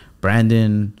 Like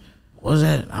Brandon. What was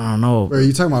that? I don't know. Wait, are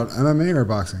you talking about MMA or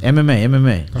boxing?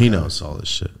 MMA. He knows all this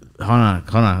shit. Hold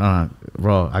on,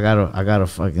 bro. I gotta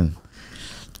fucking.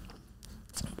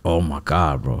 Oh my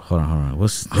god, bro. Hold on.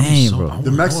 What's his name, bro?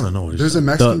 The Mexican. There's a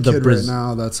Mexican kid right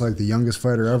now that's like the youngest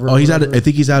fighter ever. Oh, he's out. I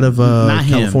think he's out of Not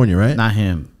him. California, right? Not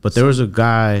him. But there was a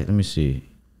guy. Let me see.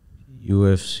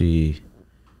 UFC.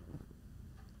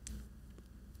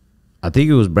 I think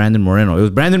it was Brandon Moreno. It was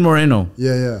Brandon Moreno.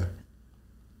 Yeah.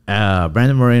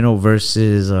 Brandon Moreno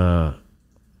versus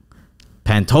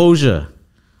Pantoja.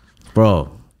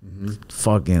 Bro,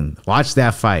 fucking watch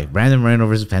that fight. Brandon Moreno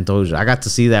versus Pantoja. I got to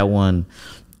see that one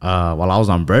while I was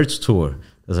on Bert's tour.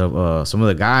 Some of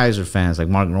the guys are fans, like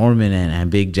Mark Norman and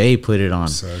Big J put it on.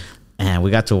 Sick. And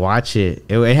we got to watch it.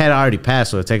 It had already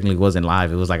passed, so it technically wasn't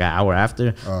live. It was like an hour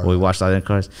after we watched all the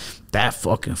cards. That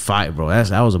fucking fight, bro.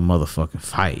 That was a motherfucking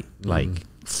fight. Like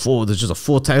there's just a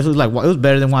full time. It was like it was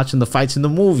better than watching the fights in the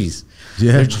movies.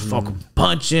 Yeah. They're just fucking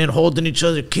punching, holding each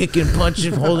other, kicking,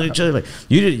 punching, holding each other. Like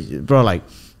bro. Like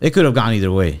it could have gone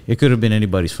either way. It could have been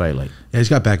anybody's fight. Like Yeah, he's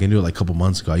got back into it like a couple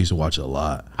months ago. I used to watch it a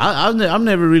lot. I'm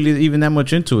never really even that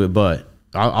much into it, but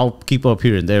I'll keep up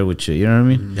here and there with you. You know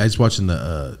what I mean? Yeah, I was watching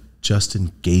the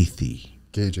Justin Gaethje.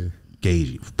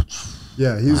 Gagey.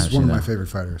 Yeah, he's seen one of my that. favorite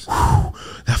fighters.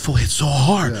 that fool hit so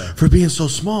hard for being so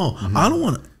small. I don't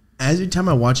want to. Every time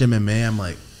I watch MMA, I'm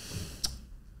like,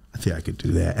 I think I could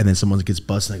do that. And then someone gets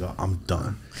busted, and I go, I'm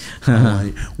done.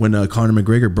 When Conor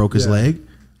McGregor broke his leg,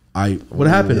 what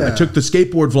happened? Yeah. I took the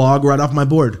skateboard vlog right off my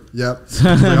board. Yep. I was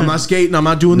like, I'm not skating. I'm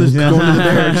not doing this. Going to the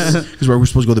Bears because we're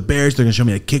supposed to go to the Bears. They're gonna show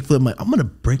me a kickflip. I'm like, I'm gonna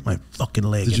break my fucking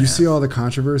leg. Did you see all the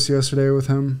controversy yesterday with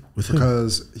him? With who?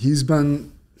 Because he's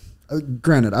been,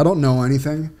 granted, I don't know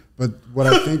anything, but what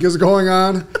I think is going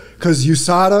on, because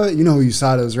USADA, you know who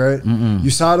USADA is, right?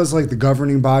 USADA is like the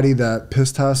governing body that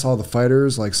piss tests all the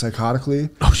fighters like psychotically.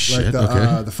 Oh, shit, Like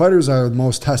okay. the fighters are the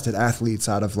most tested athletes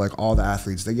out of like all the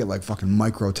athletes. They get like fucking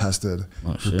micro tested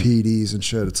for PEDs and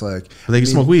shit. It's like They can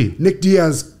smoke weed. Nick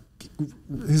Diaz,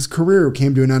 his career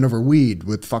came to an end over weed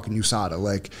with fucking USADA.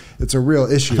 Like it's a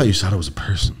real issue. I thought you thought it was a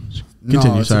person. No,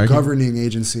 Continue, it's sorry. a governing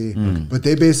agency, but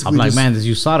they basically I'm like, just, man, this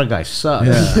USADA guy sucks.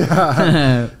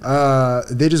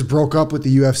 they just broke up with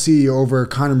the UFC over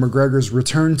Conor McGregor's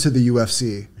return to the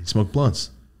UFC. He smoked blunts.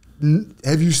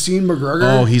 Have you seen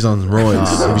McGregor? Oh, he's on roids.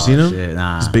 Have you seen him? shit,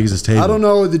 nah. As big as his table. I don't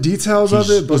know the details of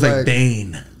it, It but was like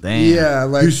Dane. Damn. yeah,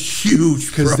 like He's huge,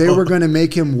 because bro. they were going to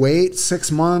make him wait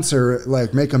 6 months or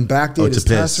like make him backdate it's his a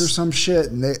piss. test or some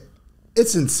shit, and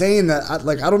it's insane that I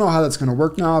don't know how that's going to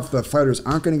work now if the fighters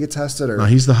aren't going to get tested or No,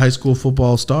 he's the high school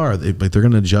football star. They're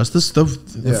going to adjust this stuff.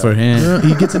 For him. Yeah,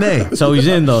 he gets an A. So he's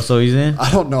in though. So he's in. I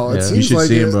don't know. It Yeah. seems You should like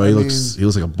see it. him, bro. I He mean, looks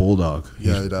like a bulldog.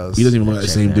 Yeah, he does. He doesn't even look like the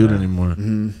Check same that dude out. anymore. I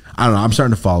don't know. I'm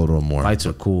starting to follow it a little more. Fights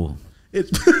are cool.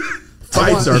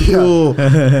 Fights are yeah. cool.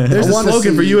 There's a wanna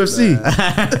slogan for see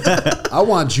UFC. I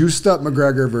want juiced up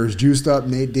McGregor versus juiced up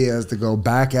Nate Diaz to go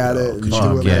back at it and do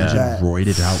it yeah. like that.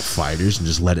 Roided out fighters and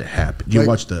just let it happen. You Like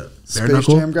watch the bare Space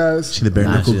knuckle? Jam guys. See the bare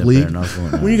Nah, I knuckle see the league? bare knuckle,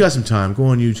 no. When you got some time, go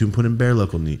on YouTube and put in bare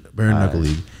knuckle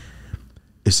league.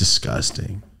 It's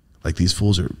disgusting. Like these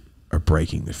fools are are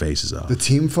breaking their faces off. The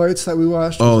team fights that we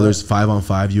watched. Oh, there's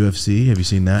 5-on-5 UFC. Have you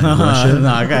seen that in Russia? No,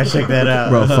 I gotta check that out,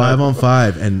 Bro,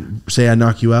 5-on-5, and say I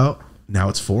knock you out, now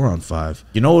it's 4-on-5.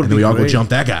 You know what? And then we all go jump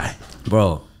that guy.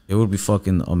 Bro, it would be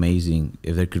fucking amazing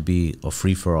if there could be a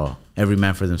free for all, every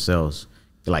man for themselves,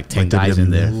 like 10 guys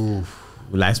in there.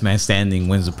 Last man standing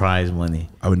wins the prize money.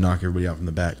 I would knock everybody out from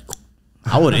the back.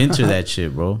 I would enter that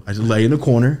shit, bro. I just lay in the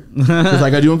corner, just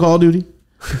like I do in Call of Duty.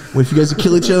 Wait for you guys to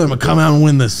kill each other. I'm gonna come out and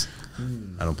win this.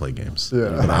 I don't play games.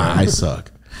 Yeah. But I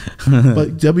suck.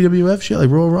 But WWF shit, like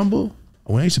Royal Rumble,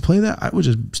 when I used to play that, I would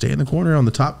just stay in the corner on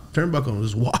the top turnbuckle and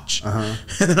just watch. And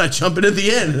then I jump in at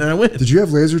the end and I win. Did you have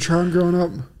Lasertron growing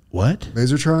up? What?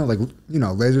 Lasertron? Like, you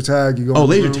know, laser tag. You go Oh, in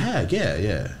the laser room. tag. Yeah,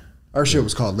 yeah. Our shit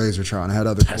was called Lasertron. It had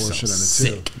other cool shit in it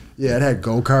sick. too. Yeah, it had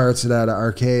go-karts. It had an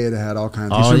arcade. It had all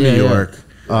kinds of He's shit. from New York.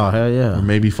 Oh, hell Or yeah.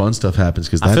 maybe fun stuff happens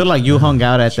because I feel like you hung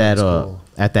out at that cool.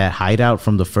 at that hideout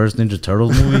from the first Ninja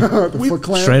Turtles movie. The Foot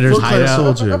Clan. Shredder's Foot Clan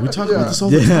hideout. Soldier. We talk about this all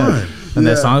the time. And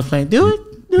that Yeah. song's playing. Do it.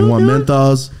 You want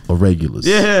menthols or regulars?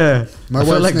 Yeah. My I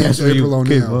feel wife's like name's that's where you April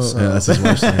came O'Neil, up. so Yeah, that's his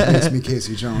wife's name. it makes me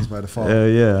Casey Jones by default. Hell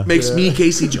yeah. Makes me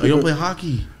Casey. You don't play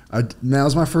hockey. That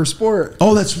was my first sport.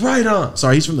 Oh, that's right.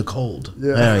 Sorry, he's from the cold.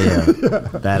 Yeah. Hell yeah.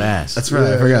 Badass. That's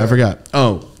right. Yeah, I forgot.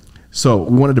 Oh, so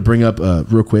we wanted to bring up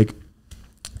real quick.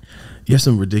 You have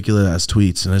some ridiculous ass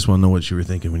tweets, and I just want to know what you were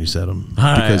thinking when you said them. All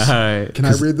right. Can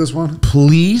I read this one?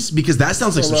 Please, because that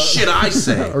sounds like some shit I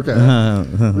say. Okay.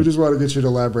 We just want to get you to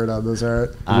elaborate on this, all right?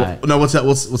 All right. No, what's that?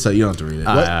 What's that? You don't have to read it.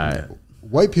 All right.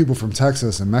 White people from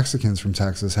Texas and Mexicans from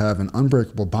Texas have an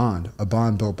unbreakable bond, a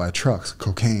bond built by trucks,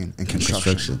 cocaine, and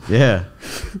construction. Yeah.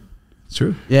 It's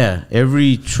true. Yeah.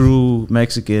 Every true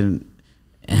Mexican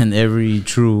and every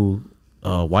true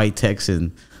white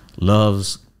Texan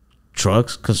loves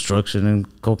trucks, construction,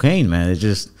 and cocaine, man.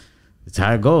 It's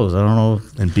how it goes. I don't know.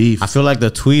 And beef. I feel like the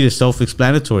tweet is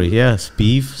self-explanatory. Yes,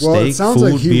 beef, Well, steak, it sounds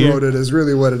food, like he beer. wrote it is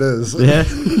really what it is. Yeah.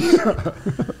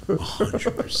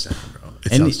 100%, bro.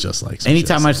 It sounds just like some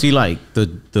anytime shit. I see like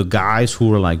the guys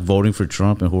who are like voting for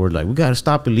Trump and who are like, we gotta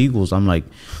stop illegals, I'm like,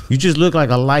 you just look like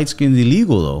a light-skinned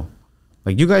illegal though.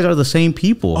 Like you guys are the same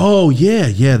people. Oh yeah.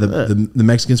 The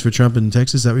Mexicans for Trump in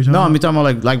Texas. Is that what you're talking No, about? I'm talking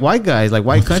about like white guys, like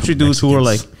white country dudes who are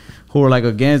like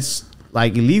against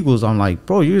like illegals. I'm like,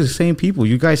 bro, you're the same people.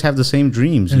 You guys have the same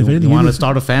dreams. And if You anything, want to you-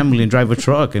 start a family and drive a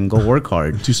truck and go work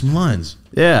hard. Do some lines.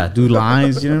 Yeah, do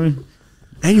lines. You know what I mean?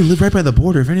 And you live right by the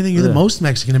border. If anything, you're the most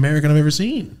Mexican American I've ever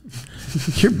seen.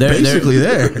 You're There- basically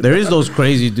there. There is those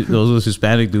crazy, those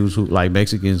Hispanic dudes who like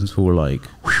Mexicans who are like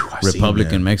I've seen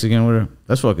Republican that. Mexican, whatever.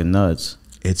 That's fucking nuts.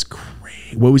 It's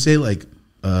crazy. What we say, like,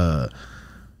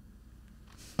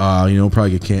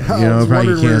 probably get canceled. I was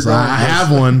Probably wondering get where canceled. you're I going.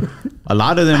 have one. A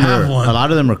lot of them have are. one. A lot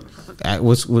of them are.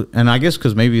 And I guess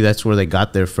because maybe that's where they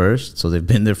got there first, so they've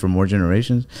been there for more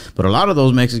generations. But a lot of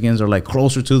those Mexicans are like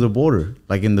closer to the border,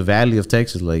 like in the Valley of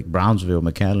Texas, like Brownsville,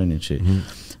 McAllen, and shit.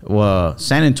 Well,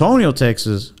 San Antonio,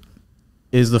 Texas,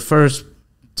 is the first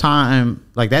time.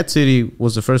 Like that city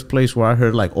was the first place where I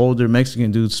heard like older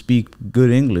Mexican dudes speak good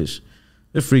English.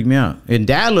 It freaked me out. In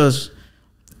Dallas,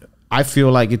 I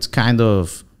feel like it's kind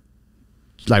of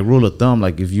like rule of thumb,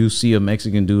 like if you see a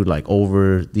Mexican dude like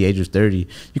over the age of 30,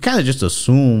 you kind of just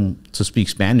assume to speak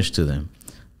Spanish to them.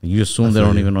 You assume they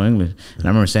don't even know English. And I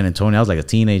remember San Antonio, I was like a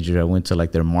teenager. I went to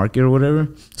like their market or whatever.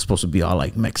 It's supposed to be all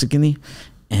like Mexican-y.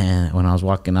 And when I was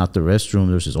walking out the restroom,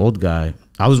 there was this old guy.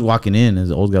 I was walking in and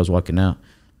the old guy was walking out.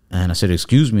 And I said,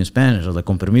 excuse me in Spanish. I was like,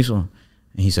 con permiso.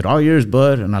 And he said, all yours,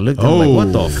 bud. And I looked at him like,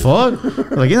 what the fuck? I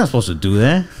was like, you're not supposed to do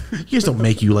that. You guys don't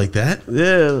make you like that.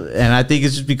 Yeah, and I think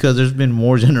it's just because there's been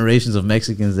more generations of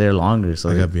Mexicans there longer. So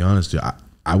I gotta be honest, dude.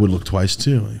 I would look twice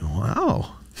too. Like,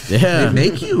 wow. yeah, They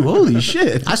make you. Holy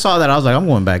shit. I saw that. I was like, I'm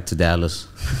going back to Dallas,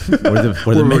 where the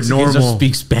Where Mexicans normal. just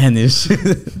speak Spanish.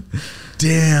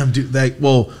 Damn, dude. Like,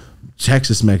 well,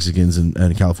 Texas Mexicans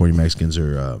and California Mexicans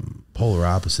are polar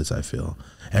opposites, I feel.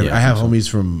 And Yeah, I have I think homies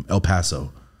from El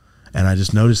Paso, and I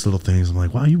just noticed little things. I'm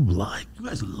like, wow, you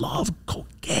guys love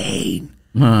cocaine.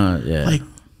 Yeah, Like,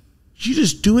 you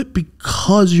just do it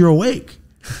because you're awake.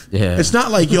 yeah. It's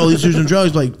not like, yo, these are some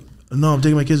drugs. Like, no, I'm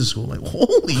taking my kids to school. Like,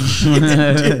 holy shit,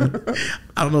 dude.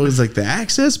 I don't know if it's like the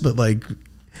access, but like,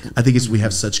 I think we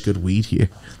have such good weed here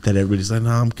that everybody's like, no,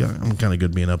 I'm kind of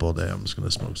good being up all day. I'm just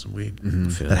gonna smoke some weed.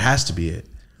 That has to be it.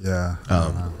 Yeah.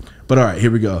 But all right,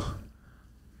 here we go.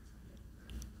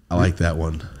 I like that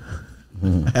one.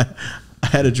 I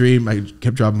had a dream. I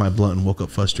kept dropping my blunt and woke up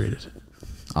frustrated.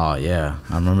 Oh yeah,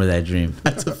 I remember that dream.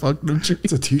 That's a fucked up dream.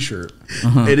 It's a t-shirt.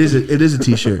 It is a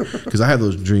t-shirt because I have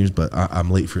those dreams, but I'm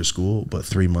late for school, but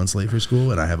 3 months late for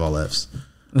school, and I have all Fs.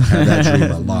 I have that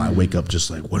dream a lot. I wake up just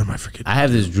like, what am I forgetting? I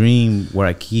have this dream where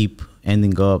I keep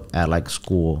ending up at like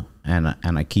school, and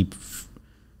I keep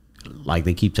like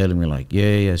they keep telling me like,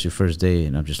 yeah, it's your first day,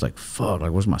 and I'm just like, fuck,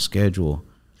 like where's my schedule?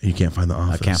 You can't find the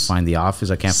office. I can't find the office.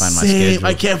 I can't find my Same. schedule.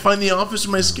 I can't find the office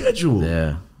in my schedule.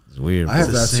 Yeah, it's weird. I have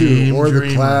the that same too. Or the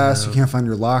dream class, I you have. can't find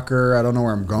your locker. I don't know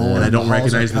where I'm going. And I don't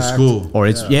halls are recognize the packed. school. Or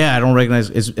it's I don't recognize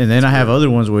it's, and then I have other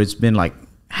ones where it's been like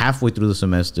halfway through the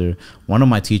semester. One of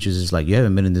my teachers is like, you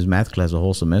haven't been in this math class the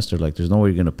whole semester. Like, there's no way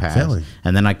you're gonna pass. Failing.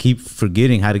 And then I keep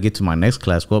forgetting how to get to my next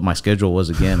class. What my schedule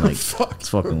was again. Like, it's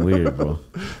fucking weird, bro.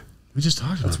 We just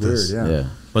talked about Weird, this. yeah.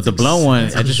 But the blunt one,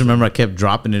 I just remember I kept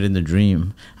dropping it in the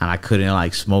dream, and I couldn't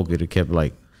like smoke it. It kept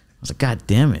like, I was like, God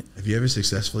damn it, Have you ever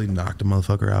successfully knocked a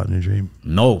motherfucker out in a dream?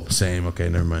 no. Same. Okay,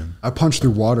 never mind. I punch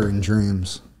through water in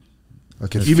dreams.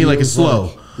 Like it You mean like it's feels slow?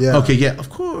 like- yeah. Okay, yeah, of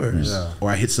course. Yeah. Or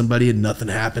I hit somebody and nothing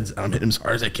happens, and I'm hitting them as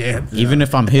hard as I can. Even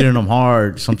if I'm hitting them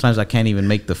hard, sometimes I can't even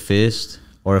make the fist.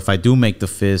 Or if I do make the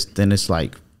fist, then it's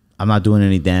like I'm not doing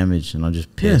any damage, and I'm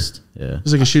just pissed. Yeah.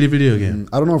 It's like a shitty video game.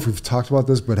 I don't know if we've talked about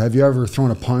this, but have you ever thrown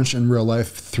a punch in real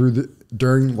life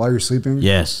while you're sleeping?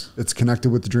 Yes. It's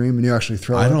connected with the dream, and you actually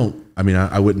throw it. I don't. I mean,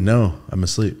 I wouldn't know. I'm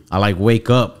asleep. I like wake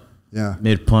up Yeah.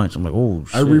 mid punch. I'm like, oh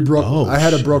shit. I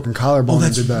had a broken collarbone and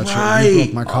that's did that right. shit. You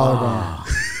broke my collarbone.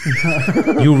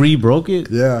 You re-broke it?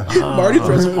 Yeah. Marty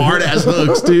throws hard ass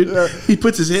hooks, dude. He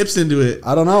puts his hips into it.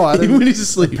 I don't know. I Even didn't, when he's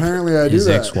asleep. Apparently, I do His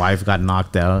that. ex-wife got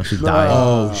knocked out. She died.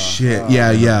 Oh shit!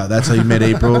 Yeah. That's how you met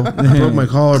April. I broke my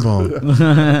collarbone.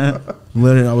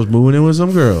 I was moving in with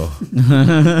some girl.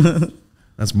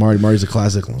 That's Marty. Marty's a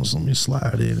classic. Let me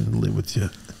slide in and live with you.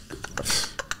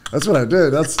 That's what I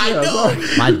did. That's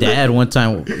My dad one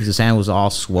time, his hand was all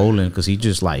swollen because he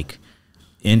just like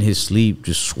in his sleep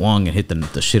just swung and hit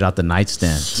the shit out the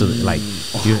nightstand. So like,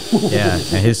 and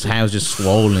his hand was just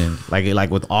swollen, like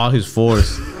with all his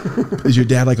force. Is your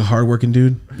dad like a hardworking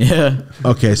dude? Yeah,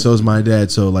 Okay, so is my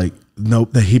dad. So like,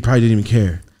 nope. He probably didn't even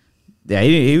care. yeah.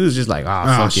 He was just like,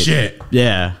 fuck it. Shit.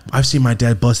 Yeah, I've seen my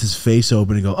dad bust his face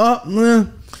open and go,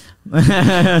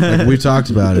 like we've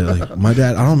talked about it. Like my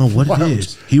dad, I don't know what it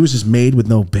is. He was just made with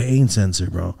no pain sensor,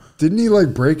 bro. Didn't he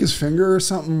like break his finger or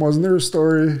something? Wasn't there a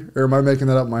story? Or am I making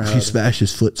that up in my He head? smashed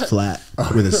his foot flat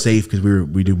with a safe because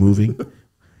we do moving,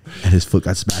 and his foot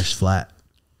got smashed flat,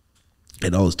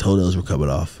 and all his toenails were coming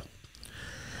off.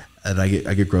 And I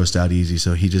get grossed out easy,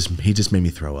 so he just made me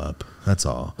throw up. That's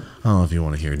all. I don't know if you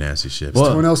want to hear nasty shit.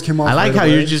 Well, toenails came off I like right how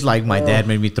away? you're just like, my dad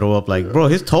made me throw up. Like, bro,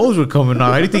 his toes were coming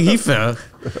out. I didn't think he felt.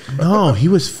 No, he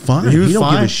was fine. He was don't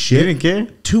fine. give a shit. He didn't care.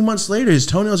 2 months later, his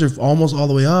toenails are almost all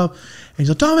the way up, and he's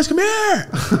like, "Thomas, come here!"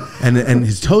 and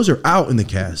his toes are out in the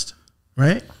cast,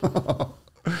 right? And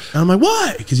I'm like,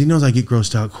 "What?" Because he knows I get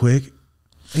grossed out quick.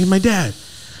 Hey, my dad.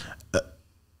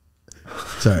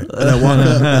 Sorry. And I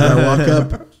walk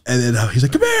up, and then he's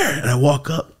like, "Come here!" And I walk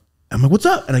up. I'm like, "What's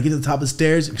up?" And I get to the top of the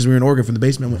stairs because we were in Oregon from the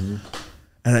basement.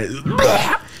 And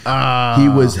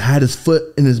he had his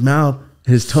foot in his mouth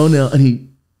and his toenail, and he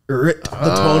ripped the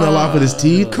toenail off with his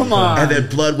teeth. Come on. And then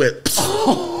blood went.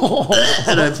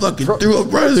 And I fucking threw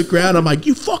up right on the ground. I'm like,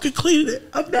 "You fucking cleaned it.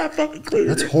 I'm not fucking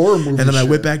cleaning it." That's horror movie And then I shit.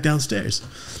 went back downstairs.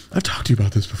 I've talked to you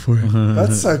about this before.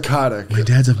 That's psychotic. My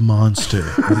dad's a monster.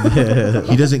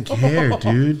 He doesn't care,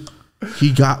 dude.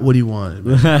 He got what he wanted.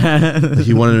 If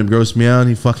he wanted to gross me out,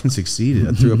 he fucking succeeded.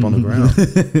 I threw up on the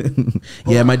ground.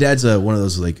 Yeah, my dad's one of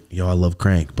those like, "Yo, I love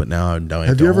crank, but now I don't."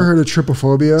 Have you ever heard of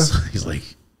trypophobia? He's like,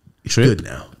 "It's Trip? good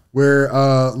now." Where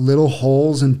little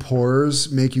holes and pores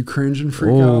make you cringe and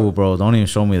freak Oh, out? bro, don't even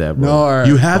show me that, bro. No, all right.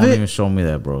 You have Don't it? even show me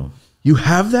that, bro. You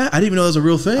have that? I didn't even know that was a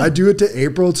real thing. I do it to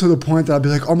April to the point that I'll be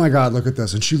like, "Oh my God, look at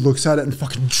this." And she looks at it and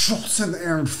fucking jolts in the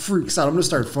air and freaks out. I'm going to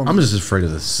start filming. I'm just afraid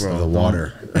of this, of the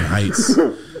water and heights.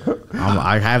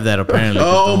 I have that apparently.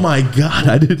 Oh my God,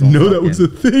 I didn't know that was a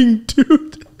thing,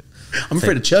 dude. I'm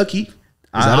afraid of Chucky.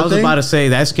 Is that I a was thing? about to say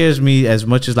that scares me as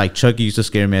much as like Chucky used to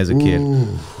scare me as a kid.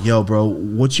 Yo, bro,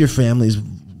 what's your family's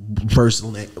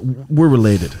personal name? We're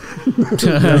related. We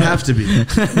have to be.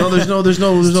 No, there's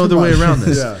no other way around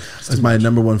this. Yeah. That's my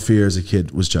number one fear as a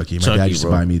kid was Chucky. My dad Chucky, used to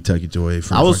bro. buy me a Chucky toy.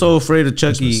 I was so afraid of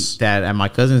Chucky Christmas. that at my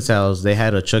cousin's house they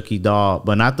had a Chucky doll,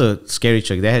 but not the scary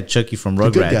Chucky. They had Chucky from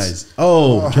good Rugrats, guys.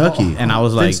 Oh, Chucky. and I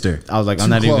was like, Finster. I'm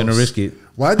not even gonna risk it.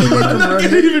 Why'd they make him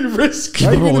redhead? even risk Why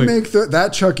are you going to Boy. make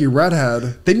that Chucky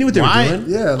redhead? They knew what they Why? were doing.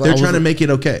 Yeah, like- they're I trying was- to make it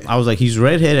okay. I was like, he's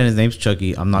redhead and his name's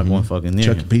Chucky. I'm not going fucking near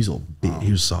Chucky him. Beazle,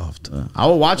 he was soft. I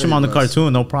would watch him on the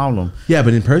cartoon, no problem. Yeah,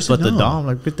 but in person, But the no. doll, I'm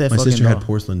like, get that My fucking sister doll. had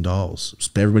porcelain dolls.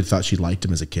 Everybody thought she liked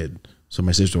him as a kid. So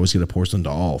my sister always get a porcelain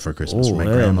doll for Christmas Oh, from my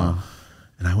hell grandma. no.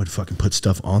 And I would fucking put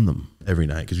stuff on them every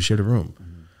night because we shared a room.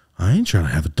 I ain't trying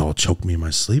to have a doll choke me in my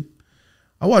sleep.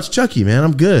 I watched Chucky, man.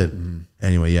 I'm good.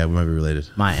 Anyway, yeah, we might be related.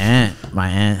 My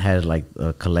aunt had like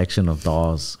a collection of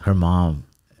dolls. Her mom,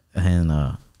 and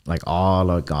like all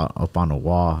like up on the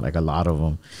wall, like a lot of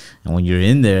them. And when you're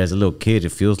in there as a little kid,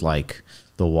 it feels like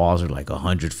the walls are like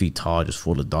 100 feet tall, just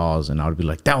full of dolls. And I would be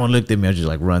like, that one looked at me. I'd just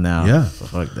like run out. Yeah.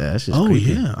 Stuff like that. That's just Oh,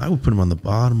 creepy. yeah. I would put them on the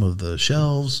bottom of the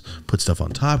shelves, put stuff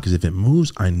on top, because if it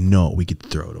moves, I know we could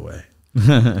throw it away.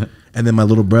 And then my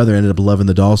little brother ended up loving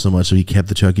the doll so much, so he kept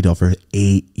the Chucky doll for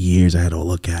 8 years. I had to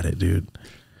look at it, dude.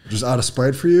 Just out of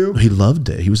spite for you? He loved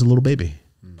it. He was a little baby.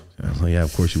 I was like, yeah,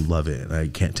 of course you love it. And I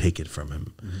can't take it from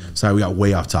him. Sorry, we got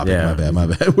way off topic. Yeah. My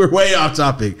bad. We're way off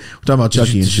topic. We're talking about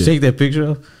Chucky and Did you shit. take that picture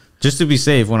of? Just to be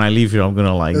safe, when I leave here, I'm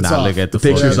gonna like It's not off. look at the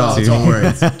Picture's photo. off. it's Don't off.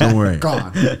 worry. Don't worry.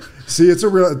 Gone. See, it's a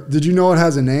real. Did you know it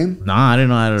has a name? Nah, I didn't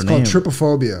know how to It's name. called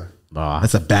Trypophobia.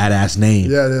 That's a badass name.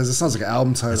 Yeah, it is. It sounds like an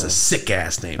album title. That's a sick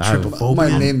ass name. I Trypophobia.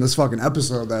 might name this fucking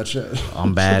episode that shit.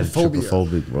 I'm bad. Trypophobia.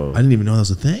 Trypophobic, bro. I didn't even know that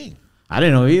was a thing. I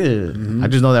didn't know either. I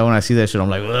just know that when I see that shit, I'm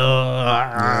like, fuck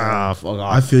off.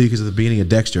 I feel you because at the beginning of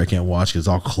Dexter, I can't watch because it's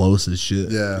all close as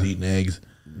shit. Yeah. He's eating eggs.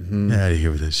 Get out of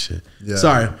here with this shit. Yeah.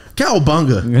 Sorry.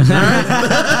 Cowabunga. All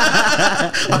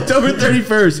right? October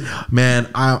 31st. Man,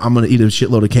 I'm going to eat a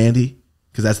shitload of candy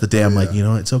because that's the day I'm like, you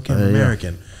know, it's okay. I'm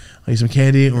American. I'll eat some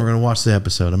candy and we're going to watch the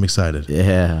episode. I'm excited.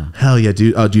 Yeah. Hell yeah,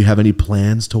 dude. Do you have any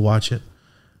plans to watch it?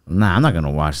 Nah, I'm not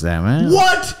gonna watch that, man.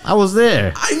 What? I was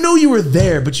there. I know you were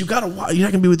there, but you got to watch. You're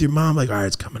not going to be with your mom like, all right,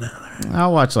 it's coming out. All right. I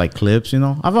watch like clips, you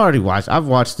know. I've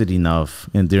watched it enough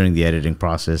during the editing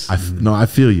process. No, I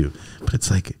feel you. But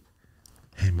it's like,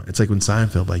 hey, it's like when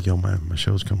Seinfeld, like, yo, my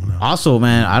show's coming out. Also,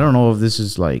 man, I don't know if this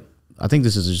is like, I think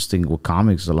this is just thing with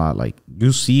comics a lot. Like,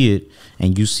 you see it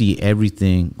and you see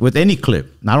everything with any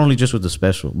clip, not only just with the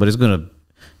special, but it's gonna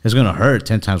hurt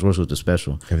 10 times worse with the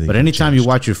special. Everything But anytime you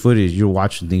watch your footage, you're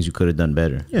watching things you could have done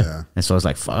better. Yeah. And so it's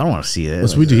like, fuck, I don't want to see that.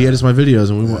 That's what we do. He edits my videos,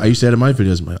 and I used to edit my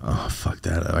videos. I'm like, oh, fuck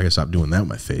that. I gotta stop doing that with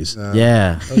my face.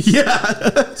 Yeah. Yeah.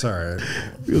 It's all right.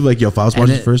 Like, yo, if I was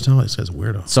watching the first time, like, this guy's a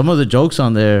weirdo. Some of the jokes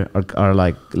on there are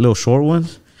like little short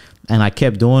ones. And I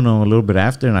kept doing them a little bit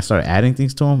after, and I started adding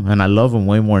things to them. And I love them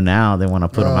way more now than when I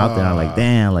put them out there. I'm like,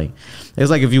 damn, like it's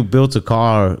like if you built a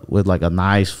car with like a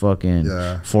nice fucking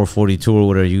 442 or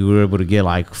whatever, you were able to get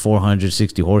like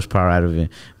 460 horsepower out of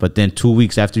it. But then 2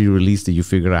 weeks after you released it, you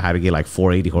figured out how to get like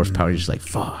 480 horsepower. You're just like,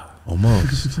 fuck.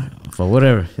 Almost. But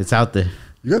whatever, it's out there.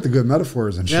 You got the good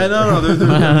metaphors and shit. Yeah, no,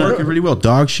 they're working pretty well.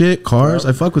 Dog shit, cars.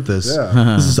 I fuck with this.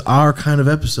 Yeah. This is our kind of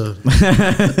episode.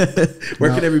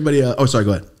 Where can everybody? Oh, sorry.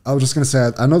 Go ahead. I was just gonna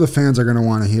say, I know the fans are gonna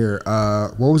want to hear.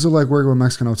 What was it like working with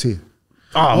Mexican OT?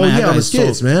 Oh, man, yeah, on the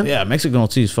skits, man. Yeah, Mexican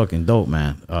OT is fucking dope,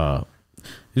 man.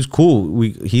 He's cool.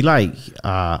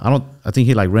 I think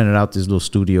he like rented out this little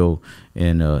studio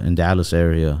in Dallas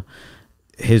area.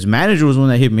 His manager was the one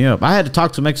that hit me up. I had to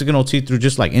talk to Mexican OT through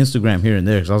just like Instagram here and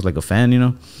there because I was like a fan, you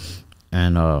know.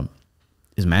 And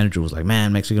his manager was like,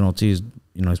 "Man, Mexican OT is,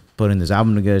 you know, he's putting this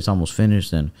album together. It's almost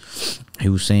finished." And he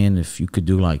was saying if you could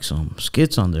do like some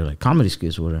skits on there, like comedy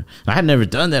skits with her. I had never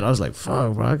done that. I was like,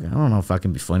 "Fuck, bro, I don't know if I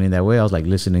can be funny in that way." I was like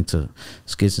listening to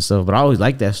skits and stuff, but I always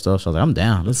liked that stuff. So I was like, "I'm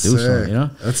down. Let's do something," you know.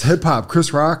 That's hip hop.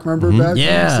 Chris Rock, remember back?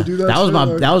 Yeah, used to do that was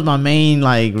shit? that was my main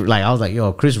like I was like,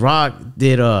 yo, Chris Rock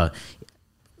did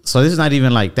so this is not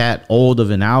even like that old of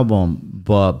an album,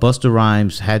 but Busta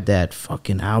Rhymes had that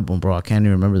fucking album, bro. I can't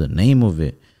even remember the name of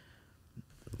it.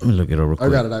 Let me look it up real quick.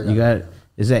 I got it. You got it.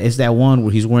 It's that one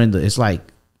where he's wearing he's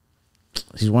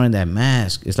wearing that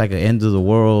mask. It's like an end of the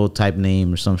world type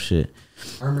name or some shit.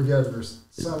 Armageddon or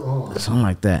Something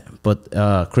like that. But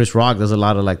Chris Rock does a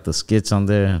lot of like the skits on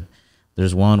there.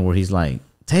 There's one where he's like,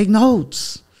 take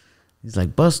notes. He's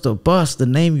like, bust the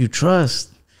name you trust.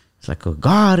 It's like a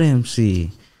God MC.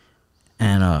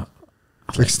 And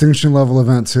Extinction level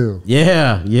event too.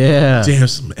 yeah. Damn,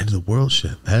 some end of the world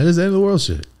shit. That is end of the world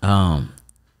shit. And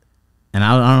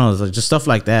I don't know, it's like just stuff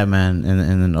like that, man. And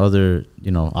then other,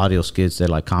 you know, audio skits that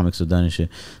like comics have done and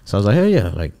shit. So I was like, hell yeah,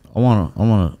 like I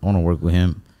wanna work with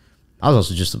him. I was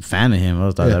also just a fan of him. I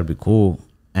thought that'd be cool.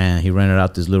 And he rented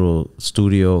out this little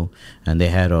studio, and they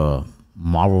had a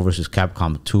Marvel vs.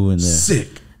 Capcom 2 in there.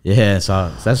 Sick. Yeah,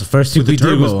 so that's the first thing we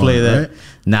did was play on, that. Right?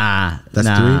 Nah, That's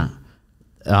 3.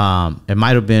 It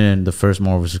might have been in the first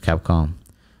Marvel vs. Capcom.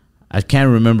 I can't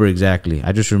remember exactly.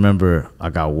 I just remember I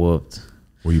got whooped.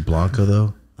 Were you Blanca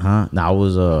though? Huh? No, I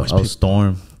was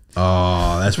Storm.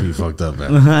 Oh, that's where you fucked up,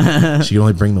 man. She can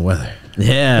only bring the weather.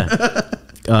 Yeah.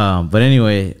 But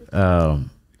anyway, I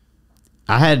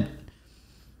had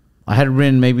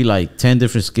written maybe like 10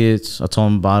 different skits. I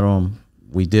told him about them.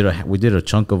 We did a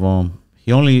chunk of them.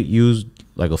 He only used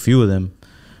like a few of them.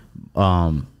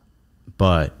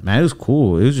 But man, it was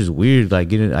cool. It was just weird. Like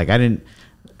getting, like I didn't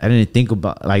think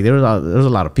about, like there was a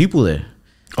lot of people there.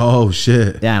 Oh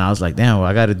shit. Yeah, and I was like, damn, well,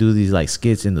 I got to do these like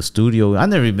skits in the studio. I've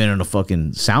never even been in a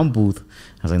fucking sound booth.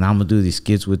 I was like, now I'm gonna do these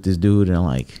skits with this dude, and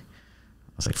I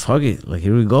was like, fuck it, like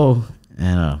here we go.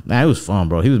 And man, it was fun,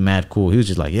 bro. He was mad cool. He was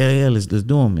just like, yeah, let's do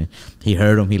them. And he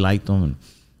heard them, he liked them, and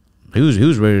he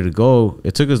was ready to go.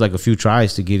 It took us like a few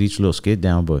tries to get each little skit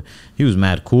down, but he was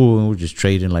mad cool, and we're just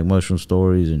trading like mushroom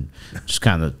stories and just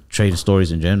kind of trading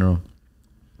stories in general.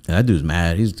 And that dude's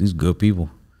mad. He's good people.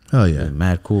 Hell yeah,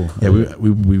 mad cool. Yeah,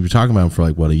 we were talking about him for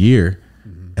like what, a year,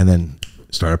 and then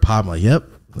started popping. Like, yep,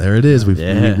 there it is.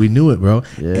 We knew it, bro.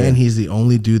 Yeah. And he's the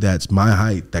only dude that's my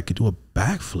height that could do a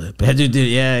backflip. That dude did.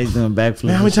 Yeah, he's doing a backflip.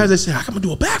 Man, how many times I say I'm gonna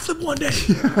do a backflip one day?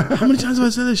 How many times have I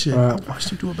said this shit? I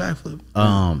watched him do a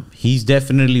backflip. He's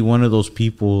definitely one of those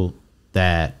people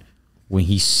that when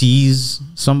he sees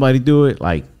somebody do it,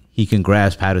 like he can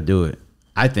grasp how to do it.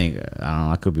 I think, I don't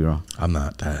know, I could be wrong. I'm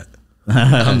not that.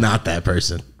 I'm not that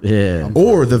person. Yeah.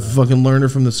 Or the fucking learner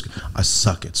from the school. I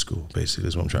suck at school, basically,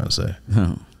 is what I'm trying to say.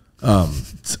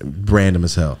 It's random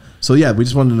as hell. So yeah, we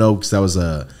just wanted to know, because that was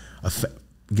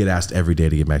get asked every day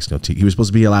to get Mexican OT. He was supposed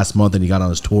to be here last month, and he got on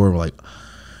his tour. We're like,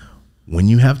 when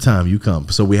you have time, you come.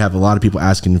 So we have a lot of people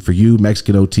asking for you,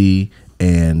 Mexican OT,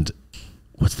 and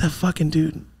what's that fucking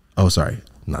dude? Oh, sorry,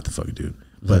 not the fucking dude,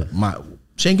 but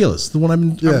Shane Gillis, the one I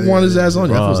wanted his ass on.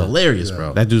 That was hilarious,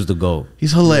 bro. That dude's the GOAT.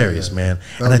 He's hilarious, man.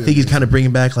 And I think he's kind of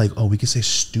bringing back like, oh, we can say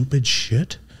stupid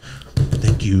shit.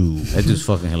 Thank you. That dude's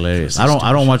fucking hilarious. I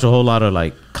don't watch a whole lot of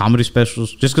like comedy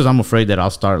specials just because I'm afraid that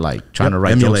I'll start like trying to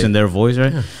write jokes in their voice,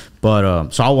 right? Yeah. But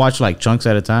so I'll watch like chunks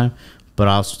at a time. But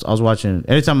I was watching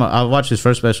every time I watched his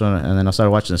first special, and then I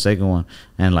started watching the second one,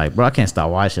 and like, bro, I can't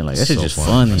stop watching. Like that shit's just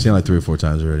funny. I've seen it like 3 or 4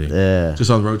 times already. Yeah, just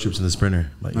on road trips in the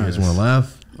Sprinter. Like, you guys want to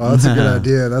laugh? Oh, that's a good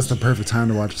idea. That's the perfect time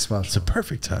to watch a special. It's a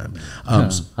perfect time. I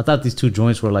thought these 2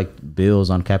 joints were like bills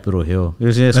on Capitol Hill.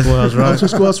 You see that Schoolhouse Rock?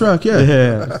 That's Schoolhouse Rock, yeah.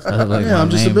 Like, yeah, I'm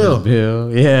just a bill.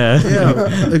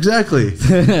 Yeah, exactly.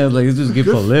 Like, just get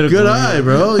political. Good eye,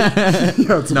 bro.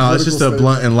 No, it's just a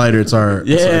blunt and lighter. It's our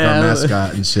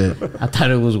mascot and shit. I thought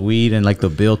it was weed and like the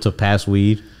bill to pass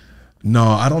weed. No,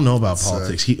 I don't know about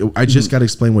politics. I just got to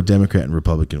explain what Democrat and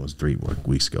Republican was 3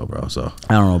 weeks ago, bro. So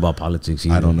I don't know about politics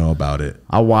either. I don't know about it.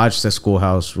 I watched the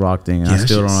Schoolhouse Rock thing, and I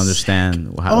still don't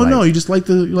understand. How, no, you just like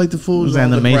the fools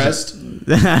on the breast.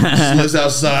 Just lives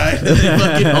outside,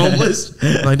 fucking homeless.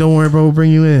 Like, don't worry, bro, we'll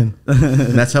bring you in.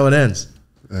 And that's how it ends.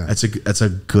 Yeah. That's a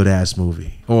good ass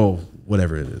movie. Oh,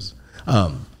 whatever it is.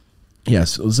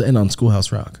 Yes, let's end on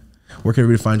Schoolhouse Rock. Where can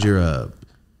everybody find your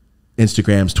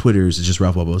Instagrams, Twitters? It's just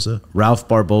Ralph Barbosa. Ralph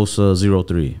Barbosa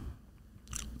 03.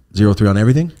 03 on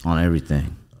everything? On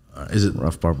everything. Is it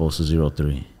Ralph Barbosa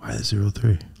 03? Why the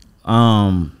 03?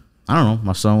 I don't know.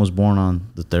 My son was born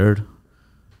on the 3rd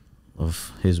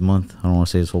of his month. I don't want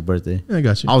to say his whole birthday. Yeah, I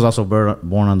got you. I was also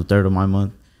born on the 3rd of my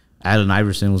month. Allen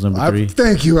Iverson was number 3.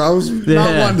 Thank you. I was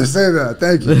not wanting to say that.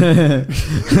 Thank you.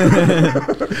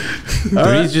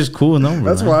 3 is just cool number.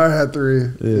 That's why I had 3.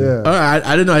 Yeah. All right.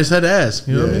 I didn't know. I just had to ask.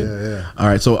 You know what I mean? Yeah. All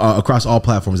right. So across all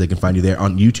platforms, they can find you there.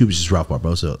 On YouTube, it's just Ralph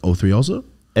Barbosa 03 also?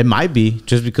 It might be,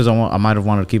 just because I might have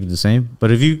wanted to keep it the same. But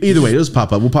if you... Either way, it'll just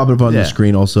pop up. We'll pop it up on the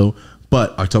screen also.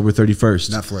 But October 31st.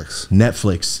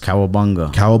 Netflix.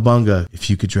 Cowabunga.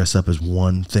 If you could dress up as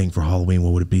one thing for Halloween,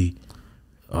 what would it be?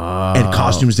 And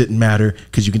costumes didn't matter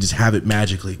because you can just have it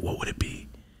magically. What would it be?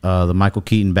 The Michael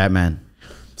Keaton Batman.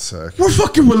 Sick. We're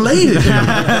fucking related.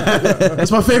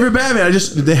 That's my favorite Batman.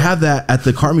 They have that at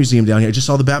the car museum down here. I just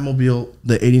saw the Batmobile,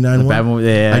 the 89 one. Batmobile,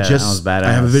 yeah, that was badass.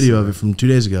 I have a video of it from 3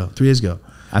 days ago.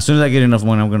 As soon as I get enough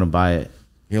money, I'm gonna buy it.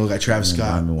 You know, like Travis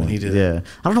Scott when he did it. Yeah,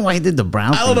 I don't know why he did the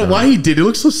brown. I don't know why he did it. It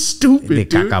looks so stupid,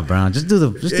 dude. Caca brown. Just do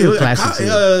the classic. It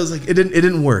was like it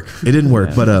didn't work.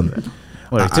 But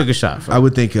well, he took a shot. I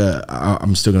would think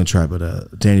I'm still gonna try,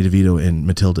 but Danny DeVito and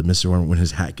Matilda, Mr. Worm, when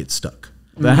his hat gets stuck,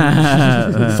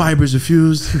 fibers are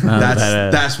fused.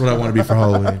 That's what I want to be for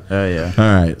Halloween. Oh yeah.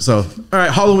 All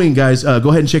right, Halloween, guys. Go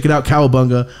ahead and check it out.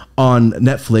 Cowabunga on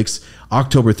Netflix,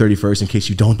 October 31st. In case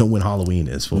you don't know when Halloween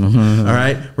is, fool. All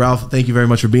right, Ralph. Thank you very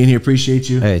much for being here. Appreciate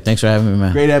you. Hey, thanks for having me,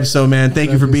 man. Great episode, man.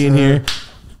 Thank you for being here.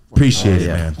 Appreciate it,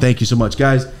 man. Thank you so much,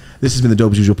 guys. This has been the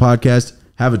Dope as Usual podcast.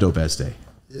 Have a dope ass day.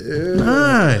 Yeah.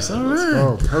 Nice. All right.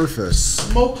 Oh, perfect.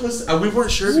 Smokeless. We weren't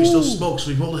sure if you still smoked, so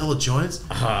we rolled a hella joints.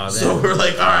 So we're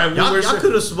like, all right, y'all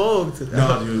could have smoked.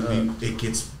 No, dude, it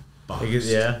gets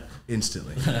bombs. Yeah,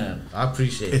 instantly. I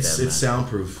appreciate that. It's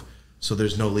soundproof, so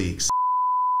there's no leaks.